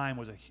during that time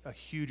was a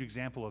huge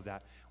example of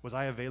that. Was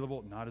I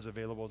available? Not as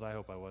available as I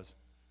hope I was.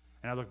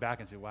 And I look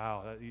back and say,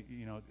 wow,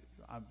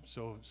 I'm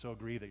so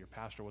grieved that your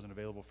pastor wasn't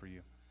available for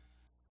you.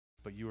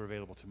 But you were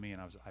available to me,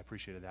 and I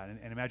appreciated that.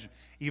 And imagine,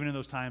 even in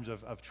those times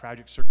of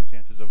tragic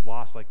circumstances of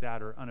loss like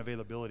that or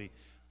unavailability,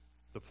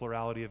 the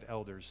plurality of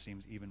elders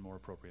seems even more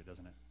appropriate,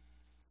 doesn't it?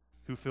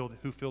 Who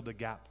filled the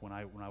gap when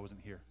I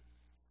wasn't here?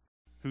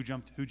 Who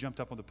jumped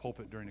up on the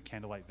pulpit during a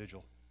candlelight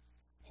vigil?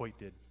 Hoyt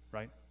did,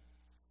 right?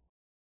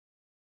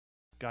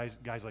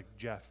 Guys like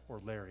Jeff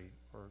or Larry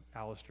or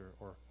Alistair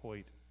or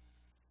Hoyt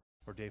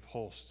or Dave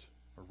Holst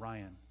or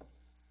Ryan,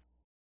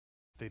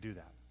 they do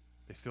that.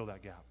 They fill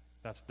that gap.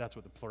 That's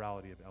what the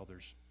plurality of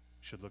elders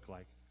should look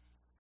like.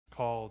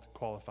 Called,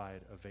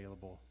 qualified,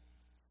 available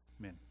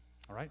men.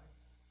 All right?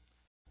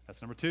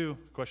 That's number 2.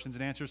 Questions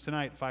and answers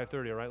tonight,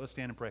 5:30. All right, let's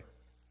stand and pray.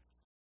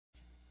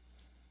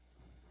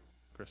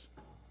 Chris.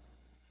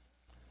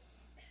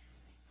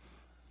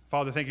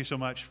 Father, thank you so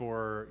much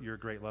for your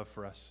great love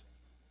for us.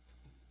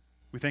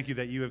 We thank you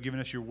that you have given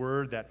us your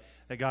word, that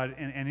God,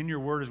 and in your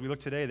word as we look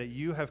today, that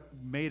you have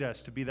made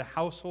us to be the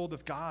household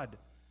of God,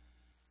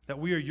 that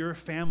we are your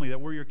family,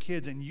 that we're your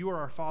kids, and you are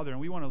our Father,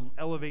 and we want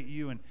to elevate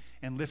you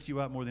and lift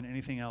you up more than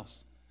anything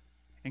else.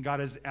 And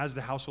God, as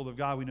the household of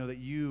God, we know that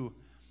you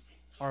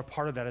are a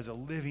part of that as a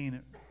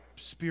living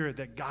Spirit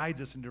that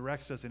guides us and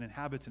directs us and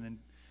inhabits in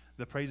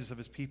the praises of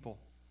his people.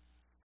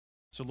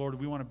 So, Lord,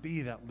 we want to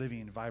be that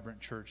living, vibrant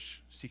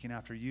church seeking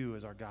after you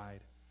as our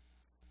guide.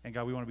 And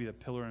God, we want to be the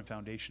pillar and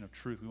foundation of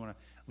truth. We want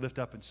to lift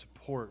up and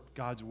support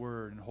God's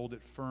word and hold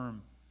it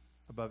firm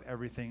above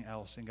everything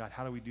else. And God,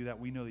 how do we do that?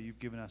 We know that you've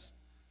given us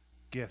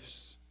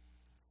gifts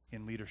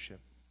in leadership,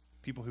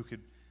 people who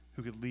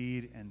could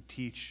lead and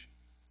teach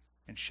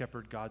and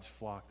shepherd God's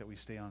flock, that we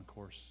stay on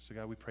course. So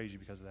God, we praise you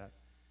because of that.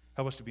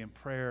 Help us to be in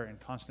prayer and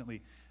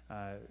constantly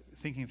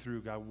thinking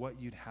through, God, what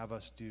you'd have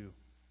us do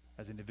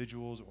as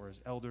individuals or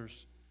as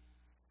elders.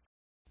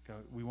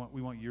 God, we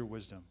want your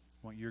wisdom.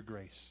 We want your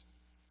grace.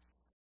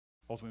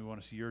 Ultimately, we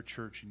want to see your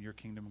church and your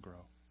kingdom grow.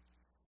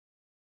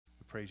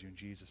 We praise you in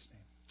Jesus'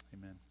 name.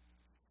 Amen.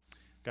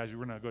 Guys, we're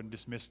going to go ahead and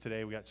dismiss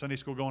today. We got Sunday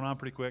school going on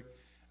pretty quick.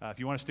 If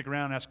you want to stick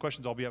around and ask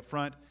questions, I'll be up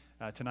front.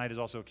 Tonight is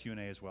also a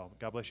Q&A as well.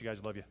 God bless you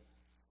guys. Love you.